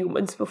played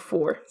humans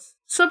before.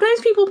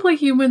 Sometimes people play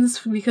humans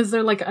because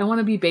they're like, I want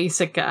to be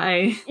basic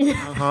guy.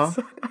 Uh-huh.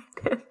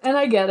 And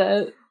I get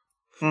it.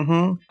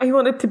 Mm-hmm. I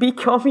wanted to be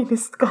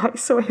communist guy,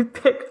 so I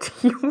picked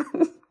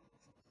human.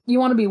 You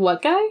want to be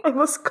what guy? I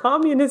was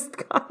communist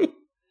guy.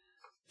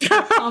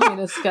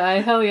 Communist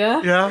guy. Hell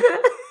yeah. Yeah.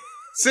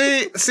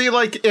 See,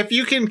 like, if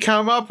you can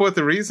come up with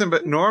a reason,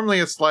 but normally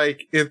it's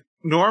like,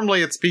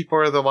 normally it's people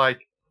where they're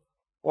like,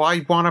 well,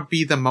 I want to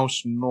be the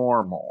most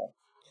normal.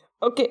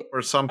 Okay.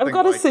 Or something I've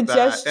got a like that. And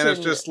it's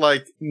suggestion. just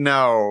like,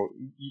 no,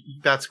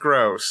 that's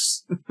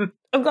gross.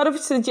 I've got a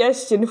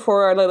suggestion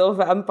for our little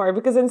vampire,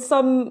 because in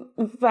some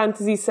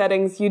fantasy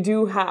settings you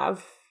do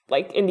have,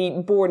 like, in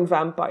the born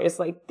vampires,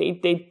 like,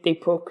 they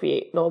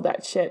procreate and all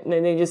that shit, and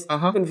then they just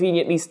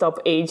conveniently stop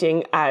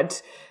aging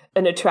at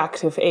an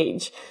attractive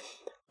age.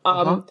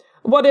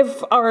 What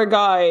if our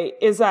guy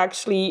is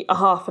actually a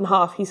half and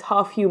half? He's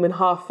half human,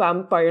 half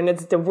vampire, and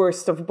it's the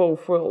worst of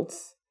both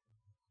worlds.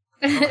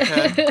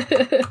 Okay.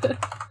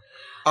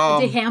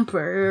 The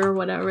hamper or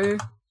whatever.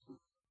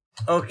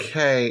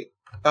 Okay.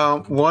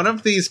 One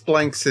of these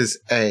blanks is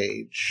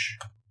age.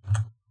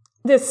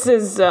 This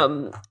is,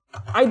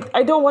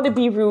 I don't want to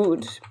be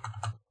rude.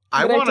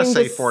 I But I want to think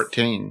say this-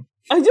 14.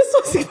 I just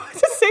was about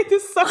to say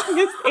the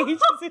suckiest age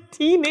is a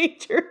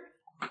teenager.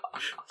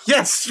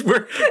 Yes,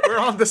 we're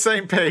on the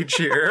same page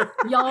here.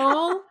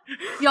 Y'all,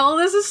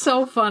 this is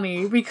so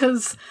funny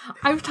because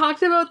I've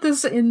talked about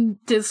this in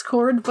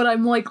Discord, but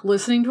I'm like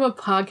listening to a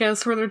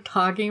podcast where they're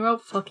talking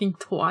about fucking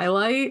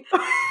Twilight,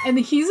 and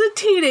he's a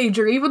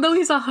teenager, even though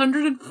he's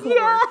 104.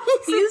 Yeah,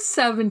 he's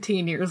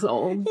 17 years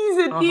old.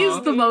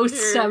 He's the most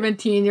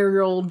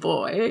 17-year-old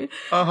boy.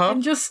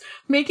 And just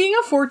making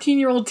a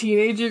 14-year-old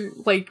teenager,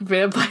 like,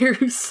 vampire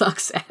who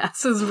sucks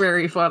ass is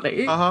very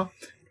funny.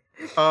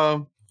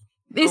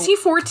 Is he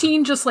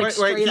 14 just, like,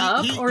 straight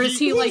up? Or is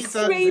he, like...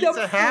 straight up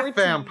He's a half 14.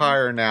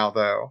 vampire now,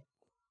 though.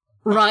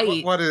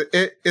 Right. What is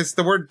it? Is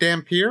the word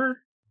dampier?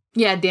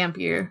 Yeah,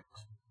 Dampier.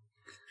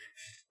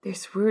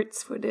 There's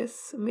words for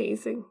this.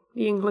 Amazing.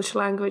 The English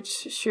language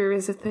sure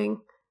is a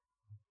thing.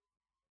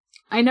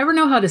 I never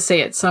know how to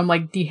say it, so I'm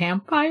like,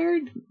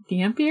 Dampier?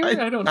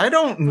 I don't know. I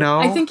don't know.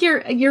 I think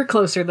you're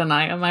closer than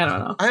I am. I don't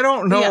know. I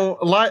don't know.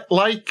 Yeah.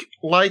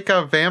 Like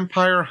a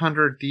Vampire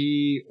Hunter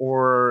D,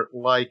 or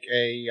like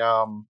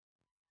an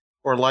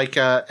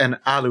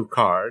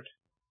Alucard.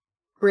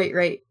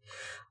 Right.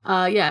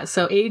 Yeah,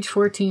 so age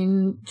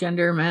 14,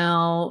 gender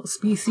male,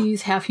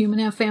 species half human,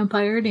 half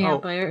vampire,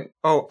 Dampier.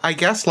 Oh, I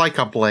guess like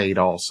a Blade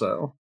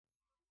also.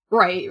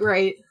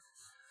 Right.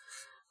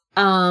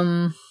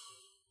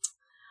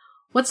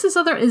 What's this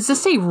other? Is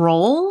this a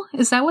role?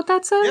 Is that what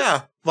that says?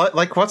 Yeah.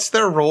 Like what's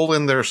their role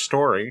in their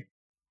story?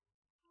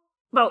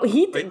 Well,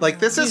 Like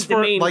this is the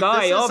for main like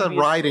guy, this is obviously. a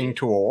writing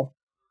tool.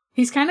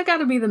 He's kind of got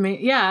to be the main.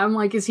 Yeah, I'm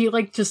like, is he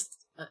like just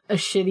a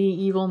shitty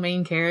evil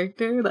main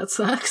character? That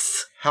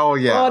sucks. Hell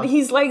yeah. God,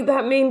 he's like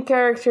that main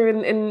character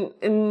in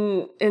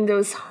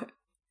those.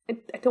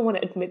 I don't want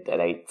to admit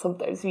that I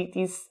sometimes read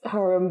these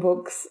harem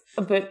books,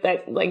 but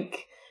that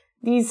like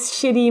these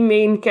shitty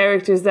main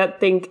characters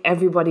that think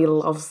everybody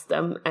loves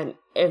them and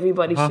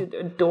everybody should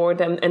adore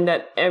them, and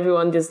that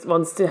everyone just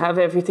wants to have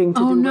everything to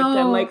do with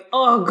them. Like,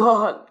 oh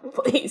God,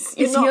 please,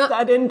 you're not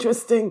that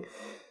interesting.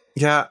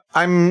 Yeah,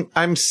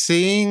 I'm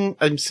seeing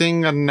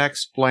a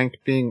next blank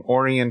being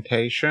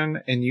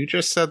orientation, and you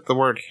just said the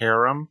word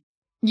harem.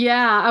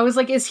 Yeah, I was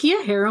like, is he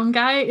a harem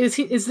guy? Is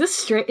this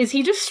straight? Is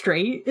he just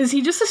straight? Is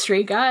he just a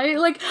straight guy?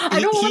 Like, I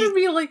don't want to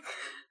be like...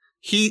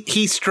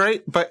 He's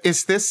straight, but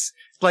is this,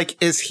 like,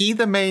 is he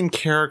the main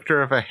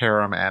character of a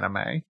harem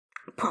anime?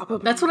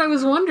 Probably. That's what I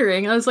was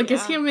wondering. I was like,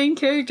 is he a main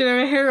character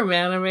of a harem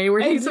anime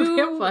where he's a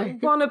vampire?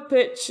 I want to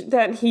pitch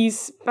that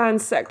he's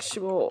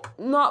pansexual.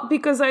 Not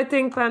because I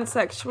think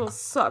pansexuals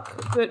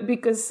suck, but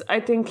because I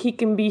think he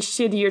can be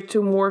shittier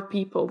to more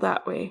people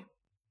that way.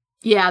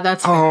 Yeah,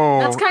 that's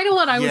Oh, kind of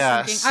what I was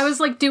yes. thinking. I was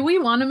like, do we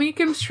want to make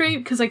him straight?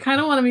 Because I kind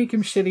of want to make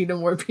him shitty to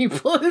more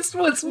people. This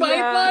was my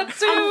thought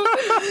too.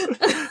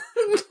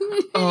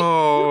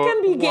 Oh, He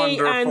can be gay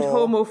and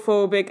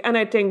wonderful. homophobic, and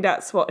I think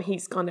that's what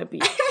he's gonna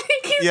be. I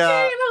think he's Yeah.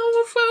 gay and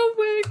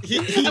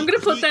homophobic. I'm gonna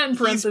put that in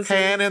parentheses. He's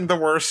pan in the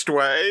worst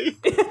way.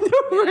 The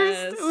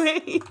Yes. worst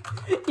way.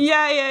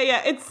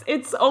 Yeah.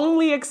 It's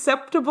only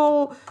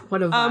acceptable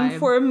What a vibe.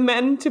 for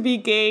men to be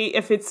gay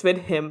if it's with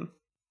him.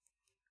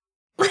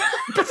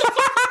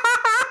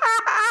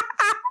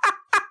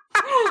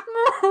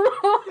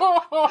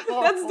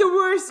 That's the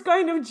worst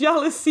kind of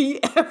jealousy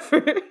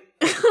ever.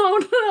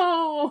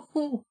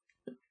 Oh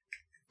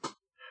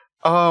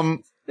no!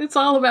 It's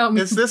all about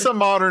me. Is this a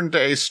modern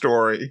day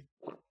story?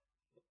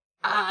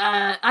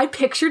 I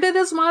pictured it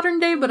as modern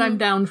day, but I'm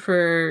down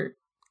for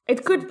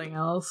It could. something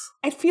else.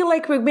 I feel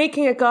like we're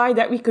making a guy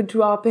that we could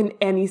drop in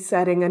any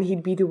setting, and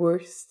he'd be the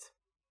worst.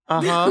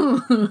 Uh-huh.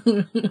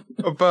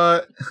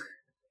 But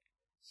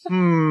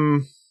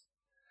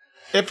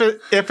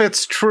if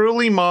it's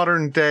truly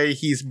modern day,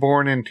 he's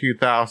born in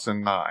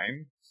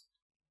 2009.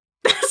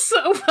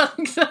 So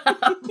fucked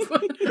up.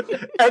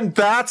 And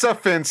that's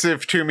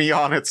offensive to me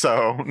on its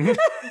own.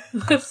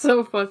 That's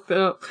so fucked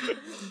up.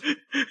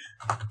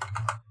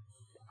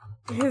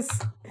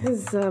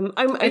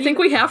 I think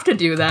we have to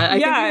do that. I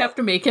think Yeah. we have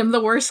to make him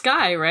the worst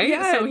guy, right?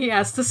 Yeah. So he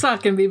has to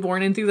suck and be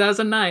born in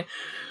 2009.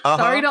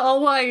 Sorry to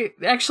all white.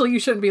 Actually, you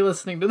shouldn't be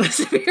listening to this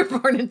if you're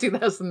born in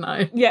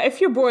 2009. Yeah,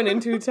 if you're born in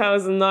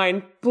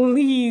 2009,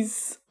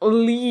 please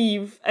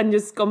leave and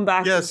just come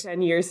back Yes. in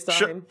 10 years'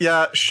 time.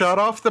 Shut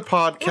off the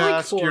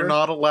podcast. 4. You're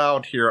not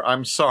allowed here.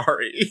 I'm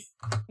sorry.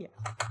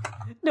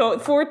 No,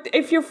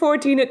 if you're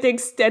 14, it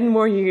takes 10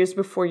 more years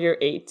before you're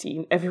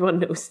 18. Everyone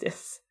knows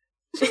this.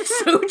 It's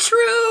so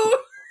true.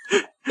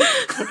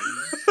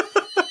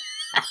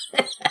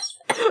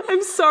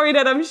 I'm sorry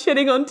that I'm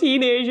shitting on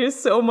teenagers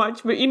so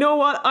much, but you know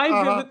what?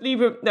 I vividly...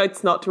 No,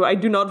 it's not true. I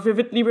do not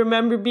vividly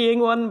remember being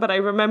one, but I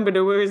remember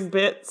the worst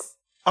bits.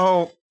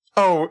 Yeah,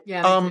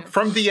 me too.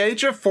 From the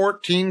age of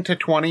 14 to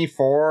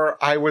 24,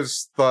 I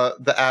was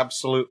the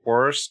absolute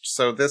worst,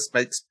 so this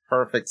makes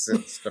perfect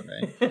sense to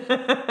me.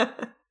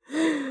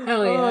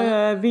 Hell yeah. Oh,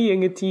 yeah,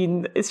 being a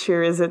teen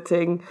sure is a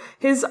thing.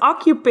 His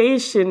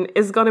occupation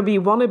is gonna be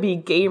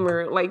wannabe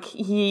gamer. Like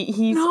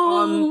he's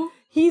on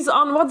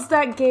what's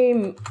that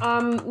game?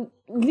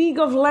 League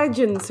of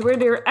Legends, where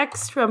they're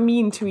extra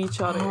mean to each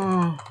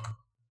other.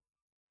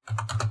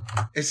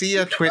 Is he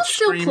a People Twitch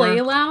still streamer? play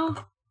LOL?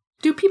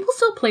 Do people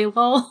still play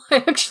LOL?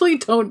 I actually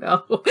don't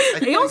know.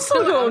 I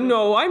also don't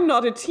know. I'm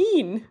not a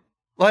teen.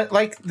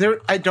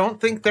 I don't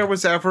think there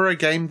was ever a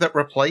game that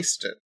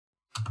replaced it.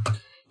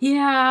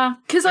 Yeah,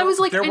 because I was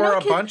like, there I were know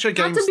a bunch of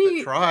not games to be,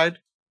 that tried.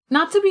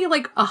 Not to be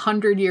like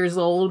 100 years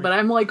old, but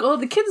I'm like, oh,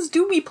 the kids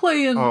do be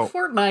playing Oh.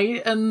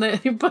 Fortnite, and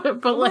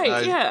but like,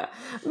 Right, yeah.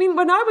 I mean,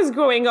 when I was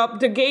growing up,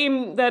 the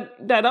game that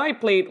I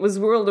played was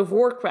World of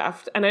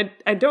Warcraft, and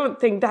I don't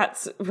think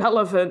that's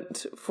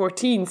relevant for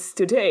teens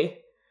today.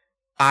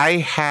 I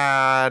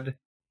had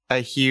a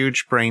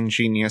huge brain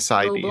genius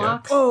idea.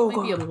 Roblox. Oh,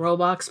 Maybe a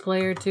Roblox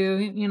player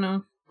too. You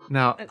know.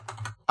 No,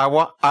 I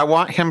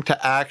want him to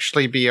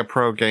actually be a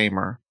pro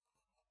gamer.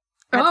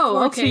 At Oh,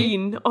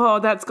 14. Oh,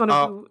 that's gonna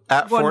do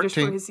At wonders for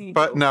 14, his ego.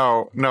 but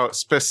no,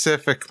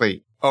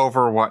 specifically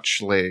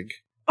Overwatch League.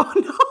 Oh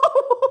no!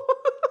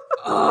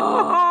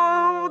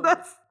 Oh,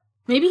 that's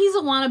Maybe he's a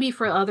wannabe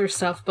for other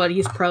stuff, but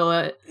he's pro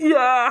at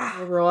yeah.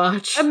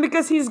 Overwatch. And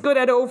because he's good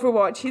at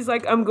Overwatch, he's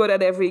like, I'm good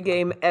at every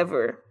game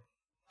ever.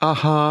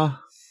 Uh-huh.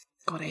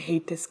 God, I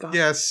hate this guy.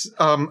 Yes,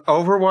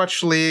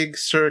 Overwatch League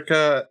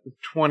circa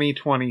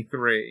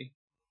 2023.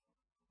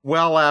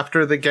 Well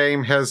after the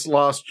game has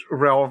lost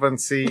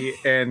relevancy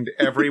and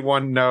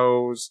everyone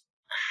knows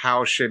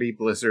how shitty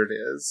Blizzard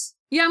is.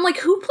 Yeah, I'm like,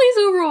 who plays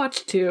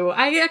Overwatch 2?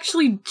 I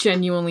actually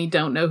genuinely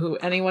don't know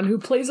anyone who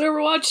plays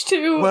Overwatch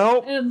 2.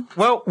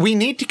 Well, we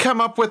need to come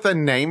up with a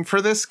name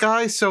for this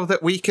guy so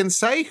that we can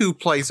say who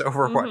plays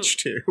Overwatch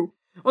 2.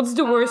 What's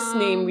the worst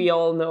name we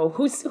all know?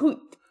 Who?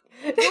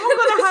 We're all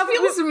gonna have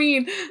feels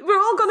mean. We're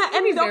all gonna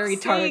end up very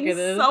saying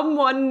targeted.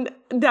 someone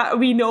that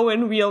we know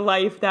in real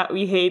life that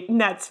we hate, and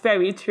that's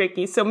very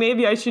tricky. So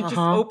maybe I should just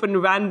open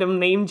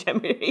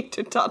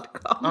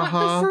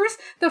randomnamegenerator.com.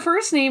 The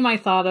first name I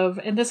thought of,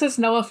 and this is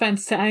no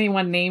offense to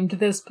anyone named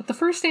this, but the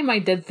first name I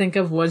did think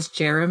of was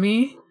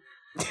Jeremy.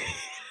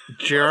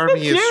 Jeremy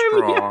is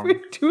Jeremy strong. ever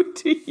do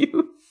to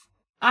you?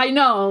 I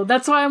know.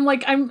 That's why I'm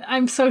like,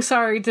 I'm so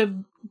sorry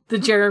to the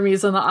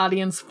Jeremys in the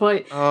audience,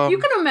 but you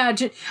can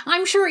imagine.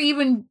 I'm sure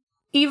even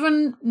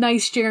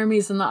nice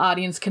Jeremys in the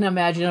audience can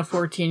imagine a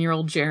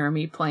 14-year-old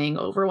Jeremy playing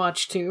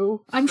Overwatch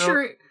 2. I'm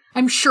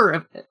sure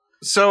of it.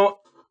 So,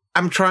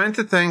 I'm trying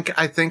to think.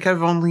 I think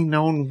I've only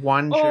known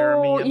one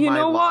Jeremy in you my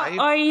know what? life,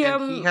 I,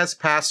 and he has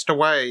passed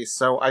away,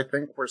 so I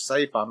think we're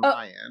safe on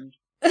my end.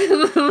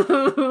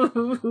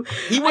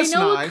 He was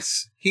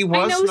nice. He was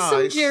I know nice.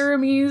 some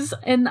Jeremys,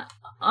 and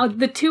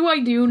the two I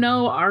do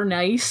know are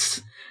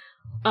nice.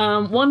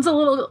 One's a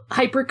little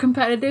hyper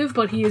competitive,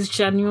 but he is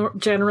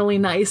generally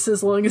nice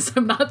as long as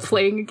I'm not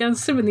playing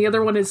against him, and the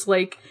other one is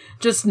like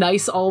just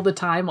nice all the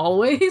time,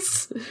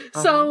 always.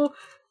 So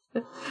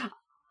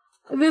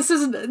this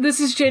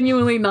is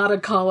genuinely not a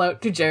call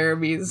out to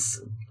Jeremy's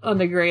on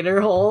the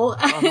greater whole.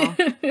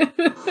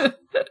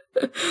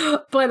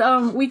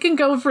 But we can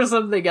go for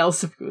something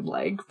else if you would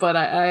like. But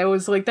I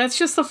was like, that's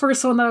just the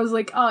first one that I was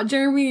like, oh,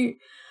 Jeremy.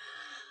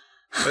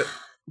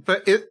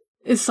 But it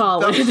is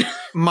solid.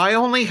 My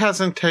only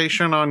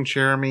hesitation on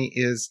Jeremy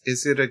is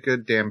it a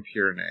good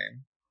Dhampir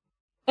name?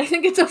 I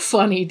think it's a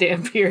funny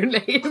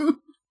Dhampir name.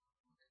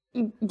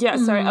 Yeah,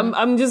 sorry.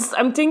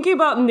 I'm thinking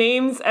about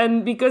names,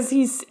 and because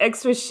he's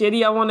extra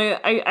shitty,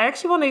 I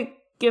actually want to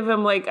give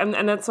him like,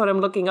 and that's what I'm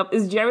looking up.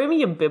 Is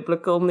Jeremy a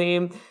biblical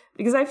name?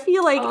 Because I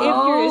feel like if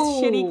you're a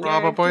shitty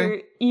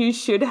character, you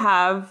should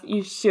have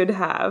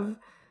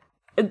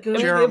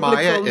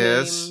Jeremiah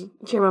is.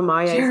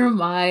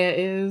 Jeremiah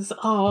is.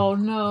 Oh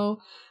no.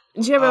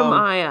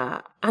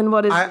 Jeremiah. And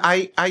what is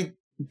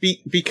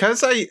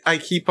because I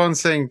keep on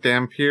saying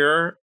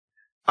Dhampir,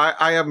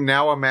 I am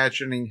now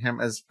imagining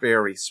him as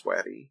very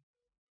sweaty.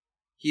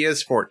 He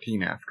is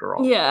 14 after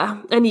all.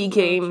 Yeah, and he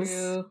games.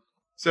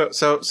 So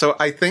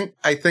I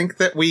think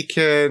that we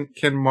can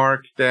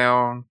mark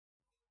down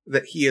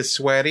that he is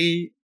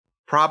sweaty,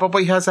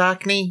 probably has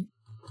acne.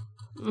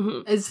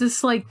 Mm-hmm. Is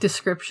this like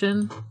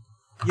description?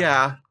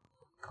 Yeah.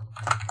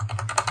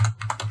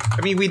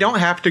 I mean, we don't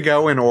have to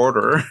go in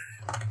order.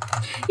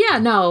 Yeah,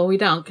 no, we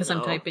don't, because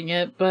I'm typing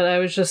it, but I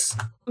was just...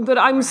 But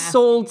I'm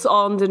sold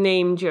on the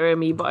name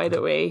Jeremy, by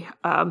the way.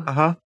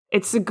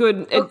 It's a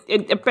good...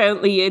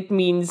 Apparently it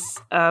means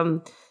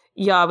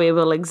Yahweh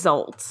will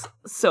exalt.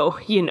 So,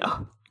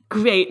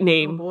 great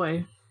name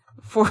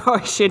for our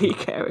shitty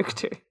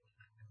character.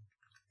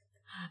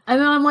 And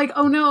then I'm like,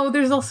 oh no,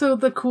 there's also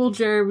the cool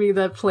Jeremy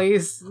that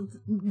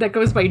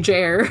goes by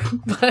Jer.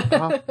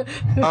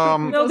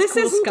 No, this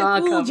isn't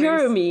the cool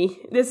Jeremy.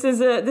 This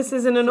is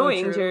an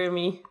annoying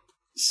Jeremy.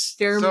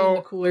 Jeremy,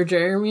 the cooler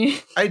Jeremy.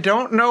 I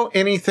don't know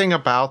anything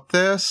about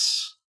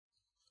this,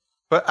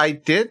 but I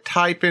did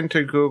type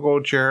into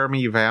Google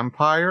Jeremy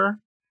Vampire.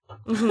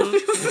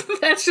 Mm-hmm.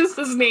 That's just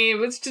his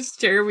name. It's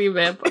just Jeremy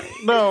Vampire.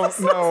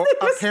 No.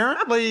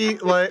 Apparently,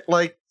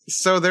 like.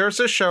 So there's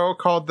a show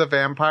called The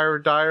Vampire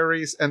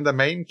Diaries, and the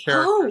main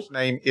character's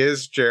name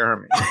is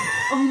Jeremy.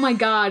 Oh my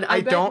god.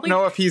 I don't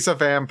know if he's a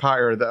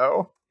vampire,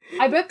 though.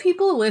 I bet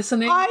people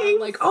listening are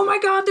like, oh my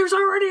god, there's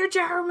already a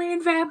Jeremy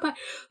and vampire.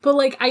 But,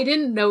 like, I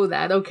didn't know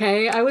that,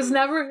 okay? I was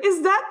never...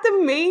 Is that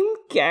the main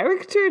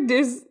character?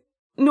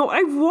 No,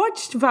 I've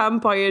watched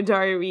Vampire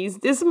Diaries.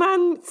 This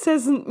man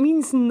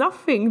means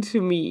nothing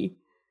to me.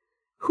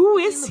 Who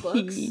is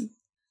he?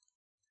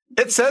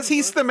 It says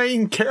he's the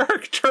main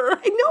character.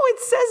 I know, it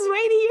says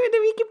right here in the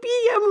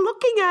Wikipedia. I'm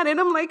looking at it.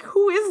 I'm like,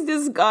 who is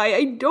this guy?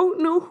 I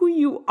don't know who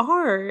you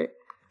are.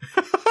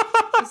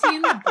 Is he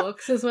in the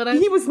books, is what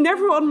He was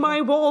never on my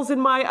walls in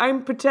my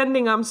I'm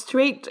pretending I'm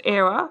straight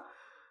era.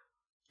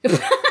 I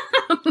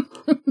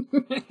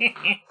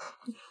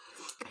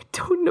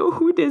don't know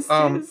who this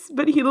is,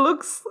 but he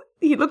looks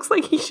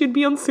like he should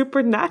be on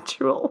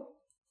Supernatural.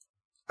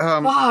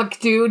 Fuck,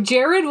 dude.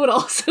 Jared would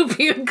also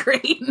be a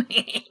great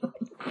name.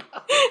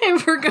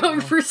 If we're going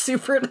for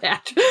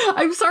Supernatural.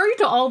 I'm sorry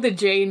to all the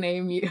J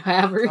name you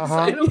havers.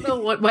 I don't know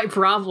what my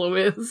problem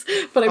is,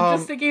 but I'm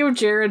just thinking of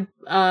Jared,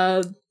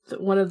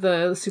 one of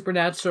the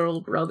Supernatural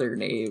brother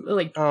name,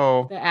 like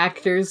the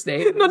actor's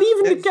name. Not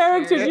even the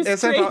character.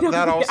 Isn't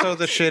that also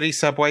the shitty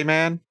Subway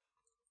man?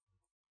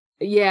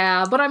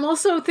 Yeah, but I'm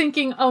also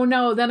thinking, oh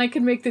no, then I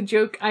could make the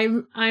joke.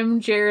 I'm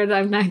Jared.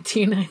 I'm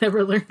 19. I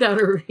never learned how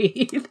to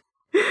read.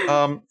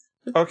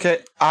 Okay,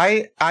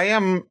 I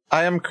am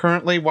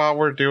currently, while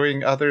we're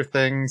doing other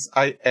things,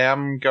 I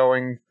am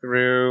going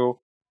through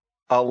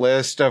a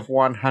list of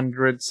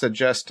 100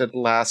 suggested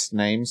last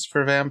names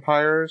for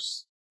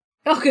vampires.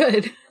 Oh,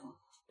 good.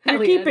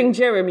 You're keeping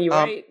Jeremy,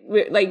 right?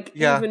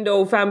 Even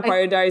though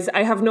Vampire Diaries,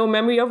 I have no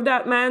memory of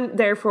that man,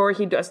 therefore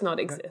he does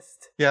not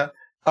exist. Yeah.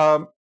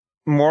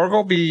 Morg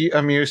will be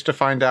amused to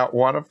find out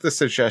one of the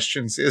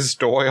suggestions is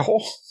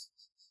Doyle.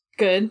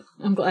 Good.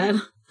 I'm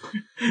glad.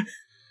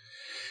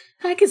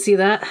 I can see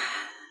that.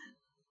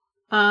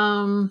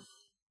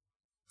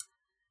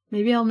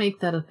 Maybe I'll make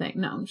that a thing.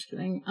 No, I'm just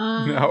kidding.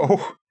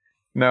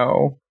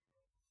 No.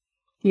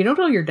 You don't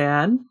know your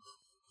dad.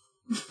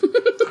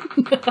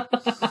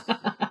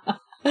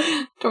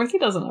 Dorothy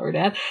doesn't know her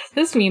dad.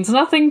 This means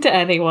nothing to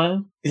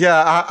anyone.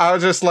 Yeah, I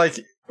was just like,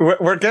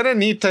 we're gonna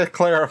need to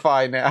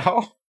clarify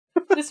now.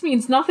 This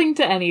means nothing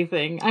to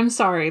anything. I'm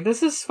sorry.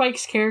 This is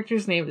Spike's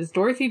character's name is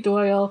Dorothy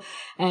Doyle,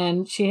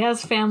 and she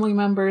has family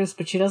members,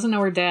 but she doesn't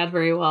know her dad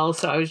very well,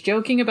 so I was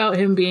joking about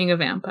him being a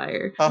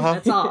vampire.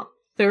 That's all.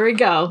 There we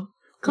go.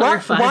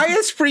 Clarified. Why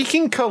is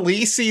freaking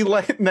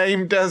Khaleesi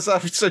named as a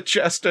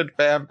suggested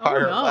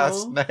vampire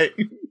last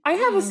name? I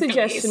have a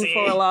suggestion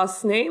for a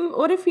last name.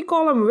 What if we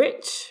call him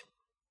Rich?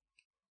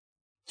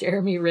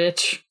 Jeremy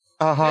Rich.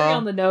 Very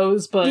on the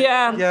nose, but...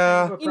 Yeah.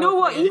 You know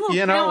what? I think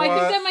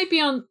that might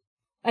be on...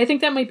 I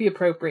think that might be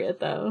appropriate,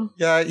 though.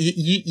 Yeah,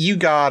 you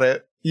got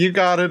it. You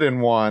got it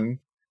in one.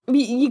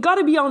 You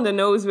gotta be on the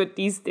nose with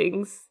these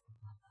things.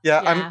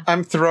 Yeah.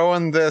 I'm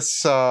throwing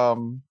this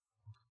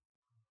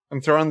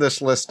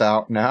list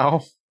out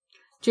now.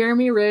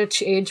 Jeremy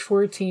Rich, age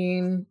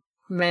 14,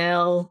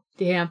 male,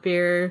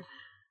 Dampier.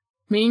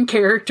 Main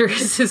character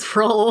is his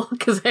role,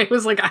 because I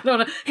was like, I don't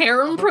know,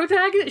 harem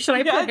protagonist? Should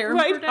I put harem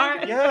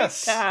protagonist?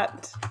 Yes. Like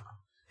that.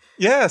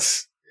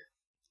 Yes.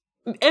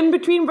 In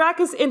between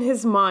brackets, in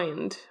his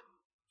mind.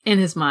 In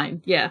his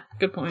mind, yeah,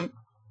 good point.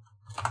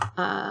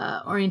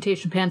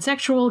 Orientation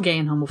pansexual, gay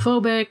and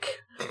homophobic.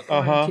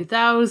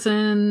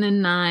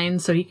 2009,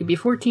 so he could be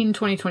 14,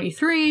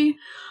 2023.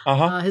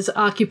 His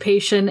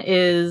occupation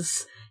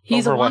is,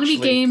 he's Overwatch a wannabe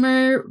League.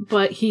 gamer,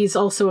 but he's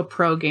also a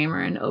pro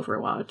gamer in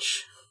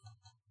Overwatch.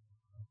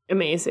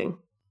 Amazing.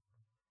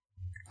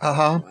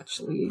 Overwatch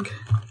League.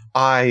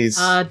 Eyes.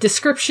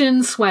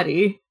 Description,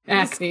 sweaty.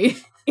 Acne.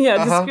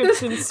 Yeah,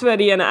 description,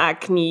 sweaty and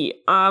acne.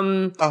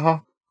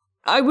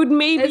 I would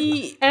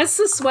maybe... As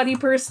a sweaty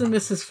person,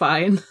 this is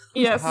fine.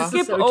 Yes,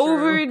 skip so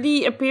over true.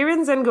 the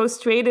appearance and go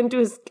straight into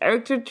his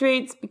character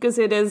traits because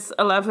it is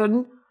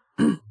 11.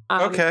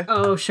 Okay.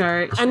 Oh,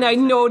 sure. And I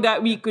know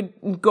that we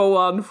could go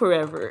on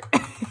forever.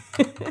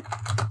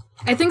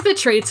 I think the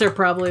traits are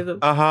probably the...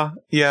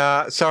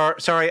 Yeah.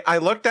 Sorry. I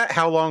looked at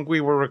how long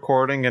we were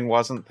recording and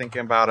wasn't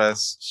thinking about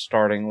us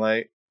starting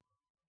late.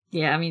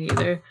 Yeah, me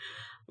neither.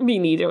 Me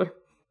neither.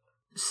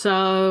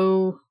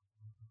 So...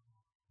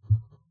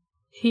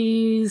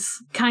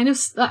 He's kind of,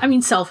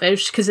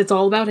 selfish, because it's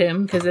all about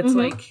him, because it's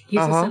like,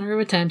 he's the center of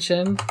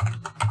attention.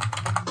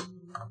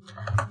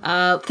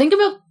 Think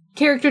about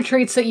character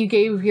traits that you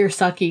gave your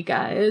sucky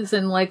guys,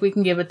 and, like, we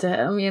can give it to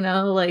him,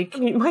 like... I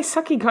mean, my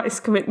sucky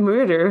guys commit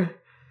murder.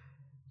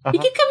 He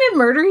can commit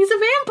murder, he's a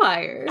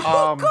vampire. He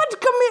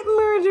could commit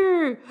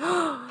murder!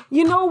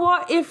 You know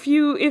what? If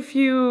you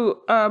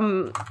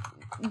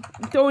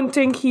don't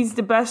think he's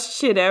the best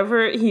shit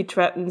ever, he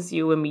threatens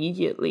you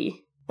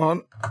immediately.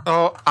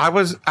 I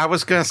was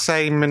gonna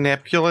say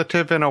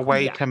manipulative in a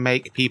way to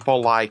make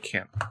people like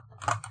him.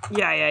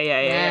 Yeah.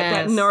 Yes.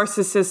 That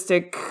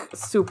narcissistic,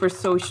 super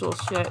social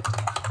shit.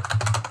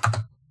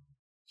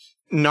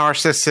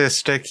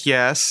 Narcissistic,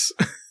 yes.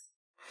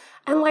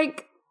 And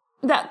like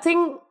that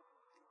thing,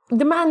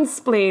 the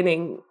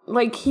mansplaining.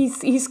 Like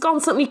he's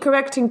constantly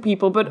correcting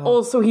people, but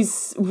also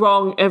he's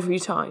wrong every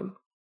time.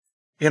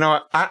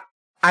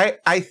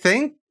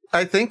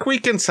 I think we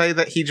can say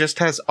that he just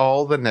has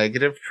all the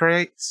negative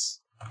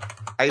traits.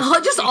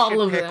 Just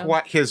all of pick them.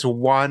 What his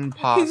one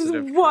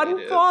positive His one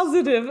trait is.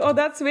 positive. Oh,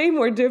 that's way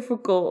more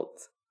difficult.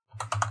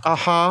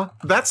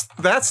 That's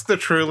the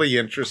truly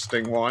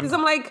interesting one. Because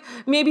I'm like,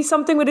 maybe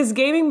something with his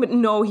gaming, but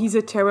no, he's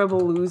a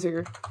terrible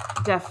loser.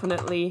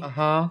 Definitely.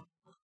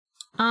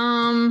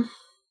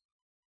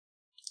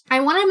 I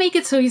want to make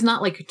it so he's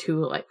not, like,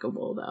 too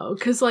likable, though.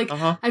 Because, like,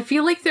 I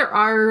feel like there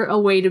are a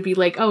way to be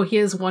like, oh, he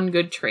has one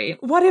good trait.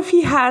 What if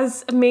he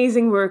has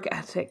amazing work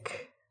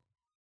ethic?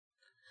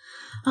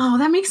 Oh,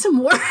 that makes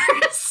him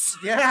worse.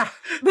 Yeah.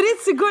 But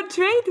it's a good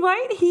trait,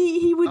 right?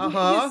 He would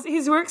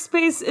his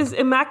workspace is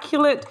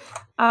immaculate.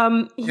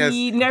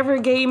 He never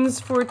games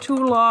for too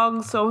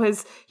long, so he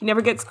never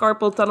gets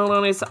carpal tunnel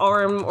on his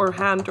arm or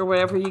hand or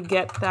whatever you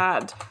get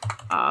that.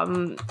 Oh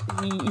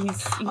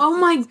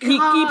my God. He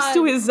keeps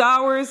to his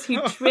hours, he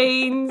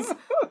trains.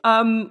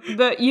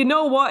 But you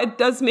know what? It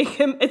does make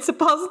him, it's a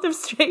positive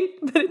trait,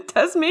 but it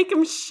does make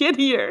him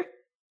shittier.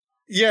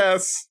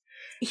 Yes.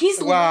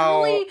 He's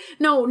literally...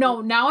 No,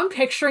 now I'm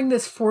picturing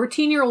this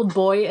 14-year-old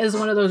boy as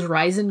one of those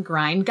rise and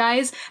grind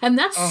guys, and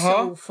that's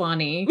so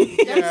funny.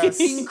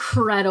 That's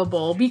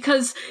incredible,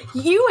 because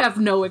you have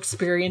no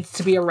experience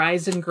to be a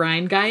rise and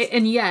grind guy,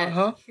 and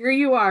yet, here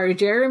you are,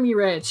 Jeremy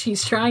Rich,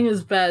 he's trying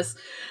his best.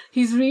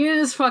 He's being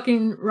his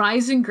fucking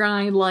rise and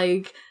grind,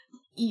 like,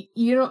 he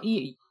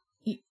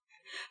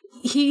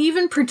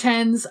even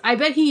pretends, I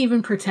bet he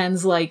even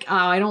pretends like, oh,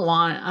 I don't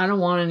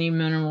want any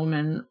men or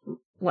women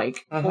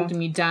like holding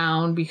me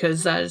down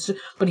because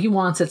but he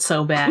wants it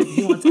so bad.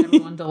 He wants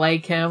everyone to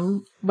like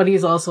him, but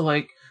he's also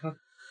like,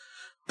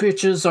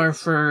 bitches are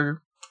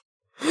for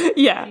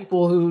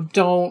people who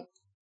don't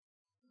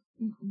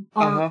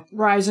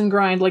rise and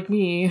grind like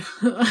me.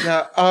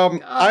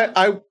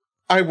 I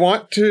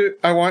want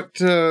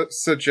to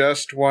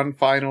suggest one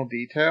final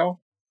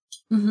detail.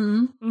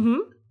 In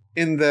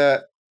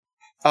the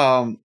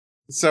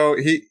so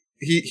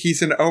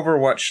he's an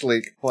Overwatch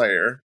League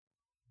player,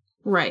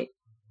 right?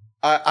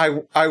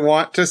 I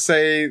want to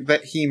say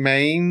that he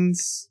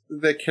mains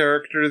the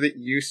character that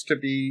used to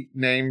be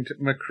named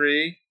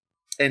McCree,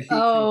 and he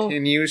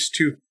continues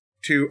to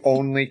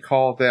only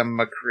call them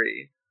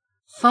McCree.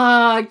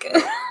 Fuck.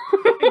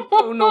 I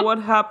don't know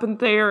what happened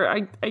there.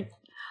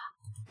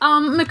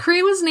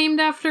 McCree was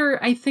named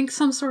after, I think,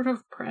 some sort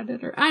of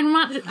predator. I'm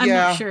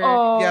not sure.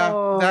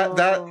 Oh,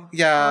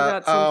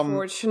 That's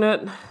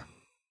unfortunate.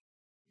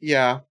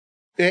 Yeah.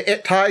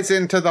 It ties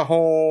into the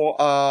whole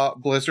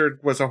Blizzard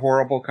was a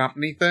horrible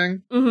company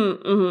thing.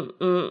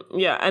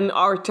 Yeah, and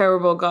our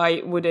terrible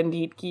guy would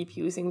indeed keep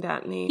using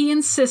that name. He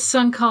insists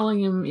on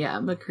calling him,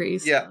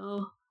 McCree. Yeah.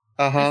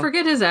 I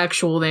forget his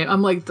actual name.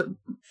 I'm like,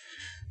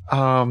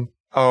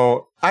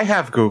 oh, I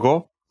have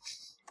Google.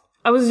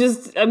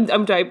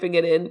 I'm typing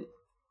it in.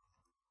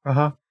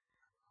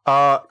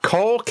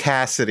 Cole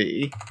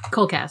Cassidy.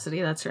 Cole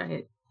Cassidy, that's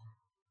right.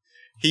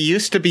 He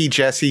used to be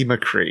Jesse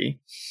McCree.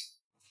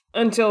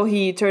 Until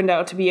he turned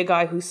out to be a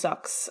guy who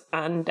sucks,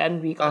 and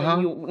then we got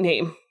a new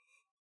name.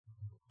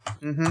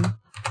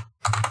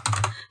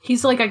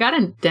 He's like, I got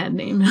a dead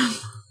name.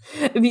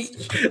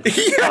 Yes!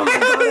 Oh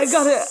my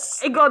god,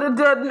 I gotta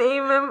dead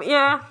name him,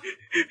 yeah.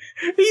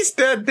 He's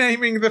dead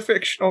naming the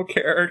fictional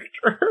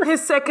character.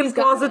 His second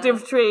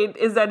positive trait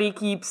is that he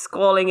keeps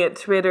calling it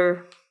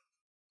Twitter.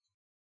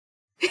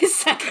 His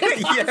second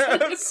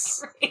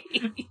Yes.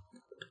 trait.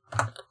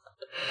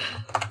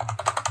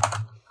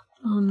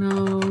 Oh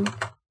no.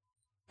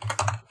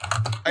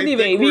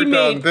 Anyway, I think we're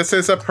done. This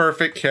is a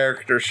perfect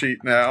character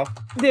sheet now.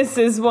 This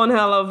is one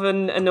hell of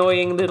an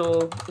annoying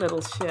little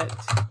shit.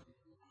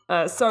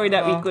 Sorry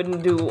that we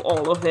couldn't do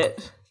all of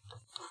it.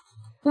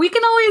 We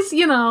can always,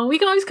 we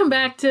can always come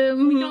back to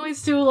him. We can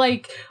always do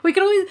we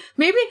can always,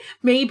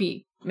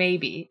 maybe,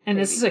 and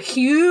this is a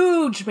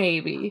huge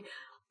maybe,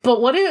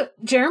 but what if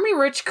Jeremy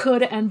Rich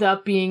could end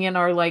up being in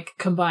our,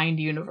 combined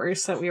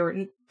universe that we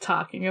were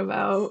talking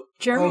about?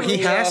 Jeremy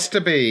Rich has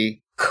to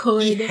be.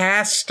 He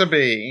has to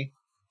be.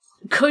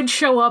 Could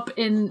show up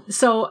in,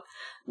 so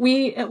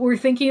we're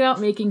thinking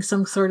about making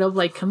some sort of,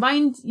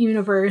 combined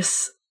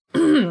universe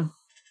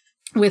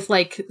with,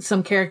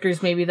 some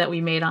characters maybe that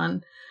we made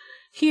on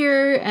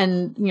here,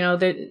 and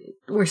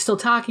we're still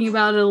talking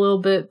about it a little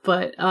bit,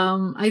 but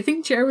I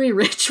think Jeremy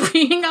Rich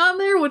being on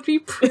there would be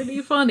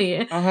pretty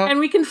funny. And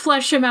we can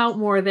flesh him out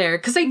more there,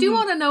 because I do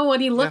want to know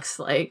what he looks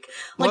like.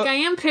 I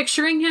am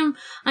picturing him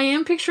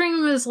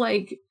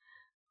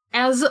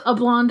as a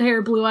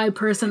blonde-haired, blue-eyed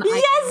person.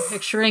 Yes! I am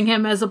picturing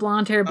him as a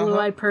blonde-haired,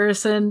 blue-eyed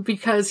person,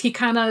 because he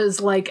kind of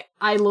is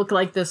I look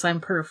like this, I'm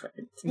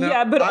perfect. No,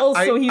 yeah, but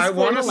also he's I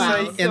want to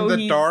say in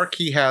the dark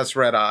he has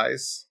red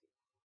eyes.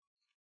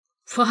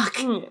 Fuck.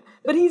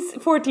 But he's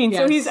 14,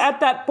 so he's at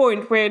that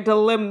point where the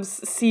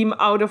limbs seem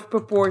out of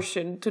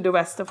proportion to the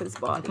rest of his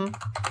body.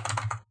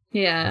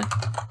 Yeah.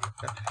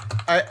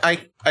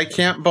 I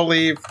can't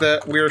believe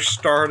that we're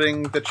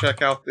starting to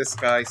check out this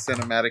guy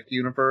cinematic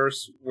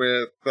universe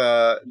with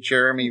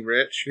Jeremy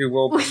Rich, who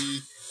will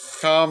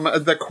become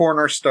the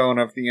cornerstone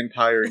of the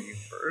entire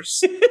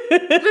universe.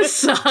 This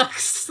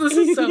sucks. This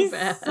is so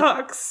bad.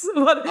 Sucks.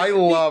 But I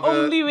love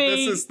it.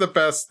 This is the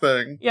best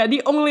thing. Yeah,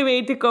 the only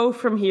way to go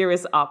from here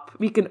is up.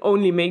 We can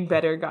only make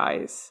better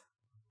guys.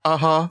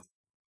 I'm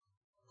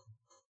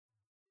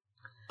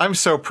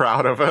so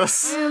proud of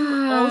us.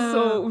 I'm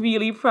also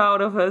really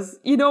proud of us.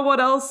 You know what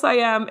else I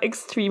am?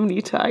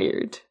 Extremely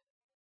tired.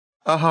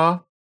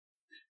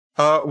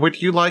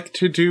 Would you like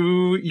to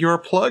do your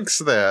plugs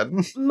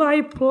then?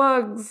 My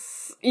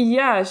plugs?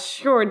 Yeah,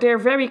 sure. They're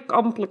very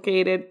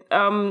complicated.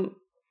 I'm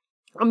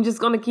just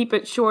gonna keep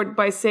it short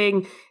by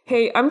saying,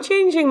 hey, I'm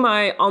changing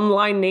my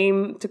online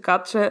name to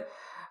Katja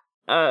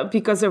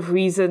because of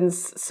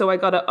reasons, so I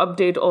gotta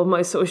update all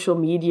my social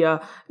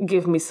media.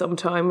 Give me some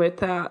time with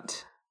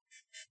that.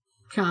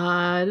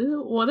 God,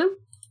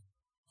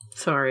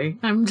 sorry.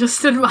 I'm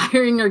just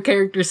admiring our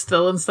character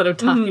still instead of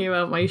talking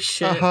about my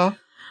shit.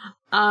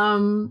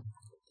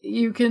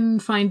 You can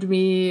find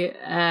me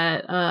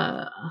at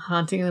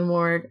Haunting the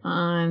Morgue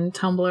on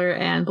Tumblr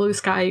and Blue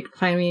Sky. You can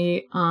find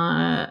me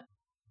on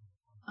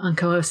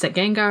co-host at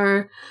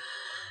Gengar. You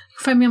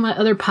can find me on my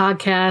other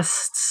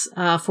podcasts,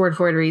 Forward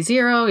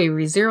ReZero, a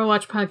ReZero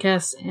Watch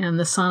podcast, and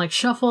The Sonic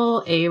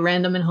Shuffle, a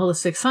random and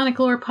holistic Sonic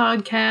lore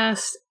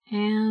podcast.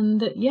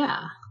 And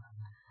yeah.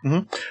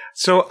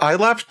 So I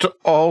left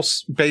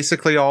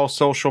basically all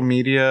social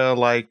media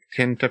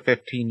 10 to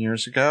 15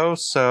 years ago,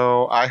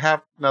 so I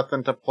have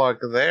nothing to plug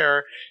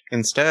there.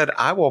 Instead,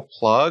 I will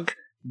plug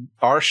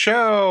our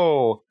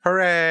show.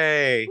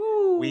 Hooray!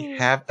 Woo. We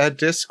have a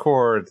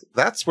Discord.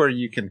 That's where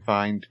you can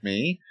find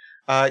me.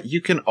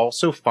 You can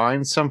also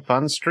find some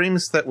fun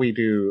streams that we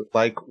do.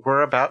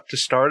 We're about to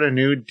start a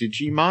new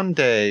Digimon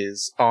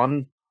Days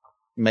on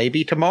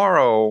maybe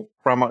tomorrow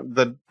from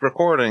the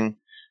recording.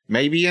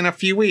 Maybe in a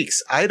few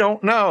weeks. I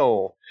don't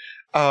know.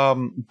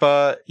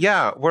 But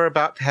yeah, we're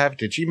about to have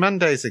Digi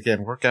Mondays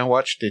again. We're going to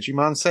watch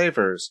Digimon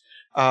Savers.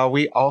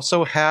 We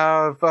also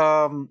have,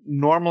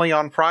 normally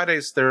on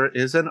Fridays, there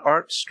is an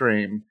art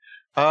stream.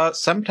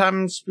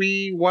 Sometimes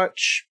we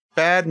watch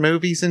bad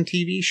movies and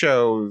TV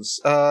shows.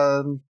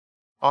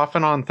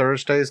 Often on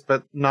Thursdays,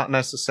 but not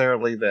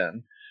necessarily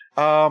then.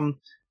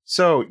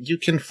 So you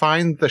can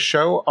find the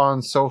show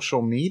on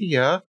social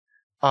media,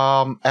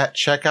 at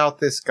Check Out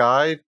This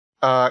Guy,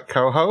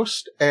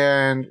 co-host,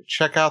 and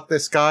check out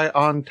this guy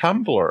on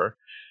Tumblr.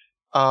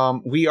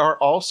 We are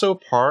also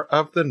part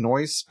of the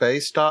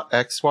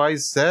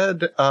Noisepace.xyz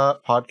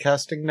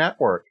podcasting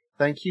network.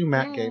 Thank you,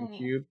 Matt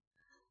GameCube.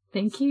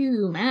 Thank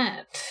you,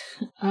 Matt.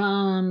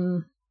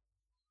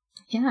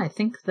 Yeah, I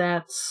think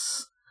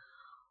that's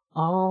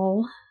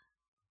all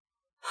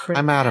for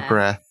I'm out of that.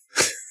 breath.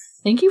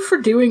 Thank you for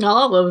doing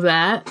all of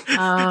that.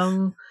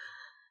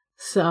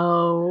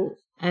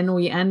 And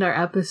we end our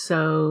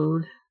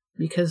episode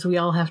because we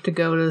all have to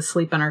go to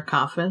sleep in our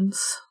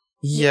coffins.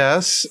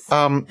 Yes.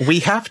 We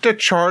have to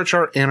charge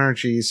our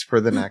energies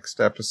for the next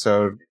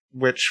episode,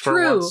 which for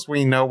True. once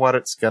we know what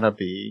it's gonna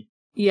be.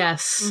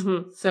 Yes,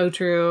 Mhm. so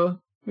true.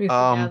 We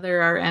have to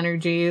gather our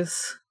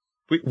energies.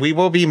 We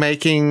will be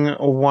making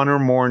one or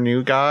more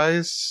new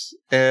guys,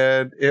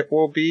 and it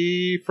will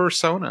be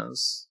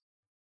personas.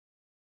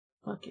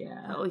 Fuck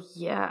yeah. Oh,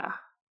 yeah.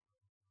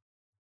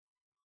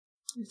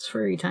 It's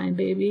furry time,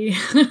 baby.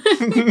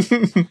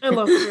 I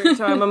love furry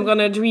time. I'm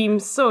gonna dream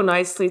so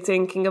nicely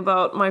thinking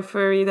about my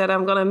furry that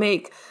I'm gonna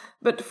make.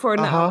 But for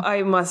now,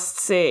 I must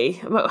say,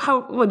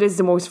 what is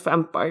the most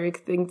vampiric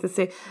thing to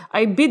say?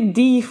 I bid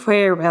thee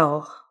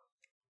farewell.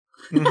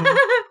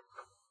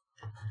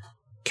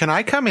 Can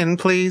I come in,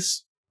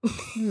 please?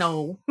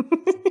 No.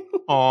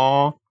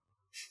 Aw.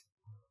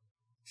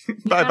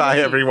 Bye-bye,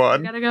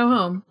 everyone. Gotta go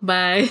home.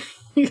 Bye.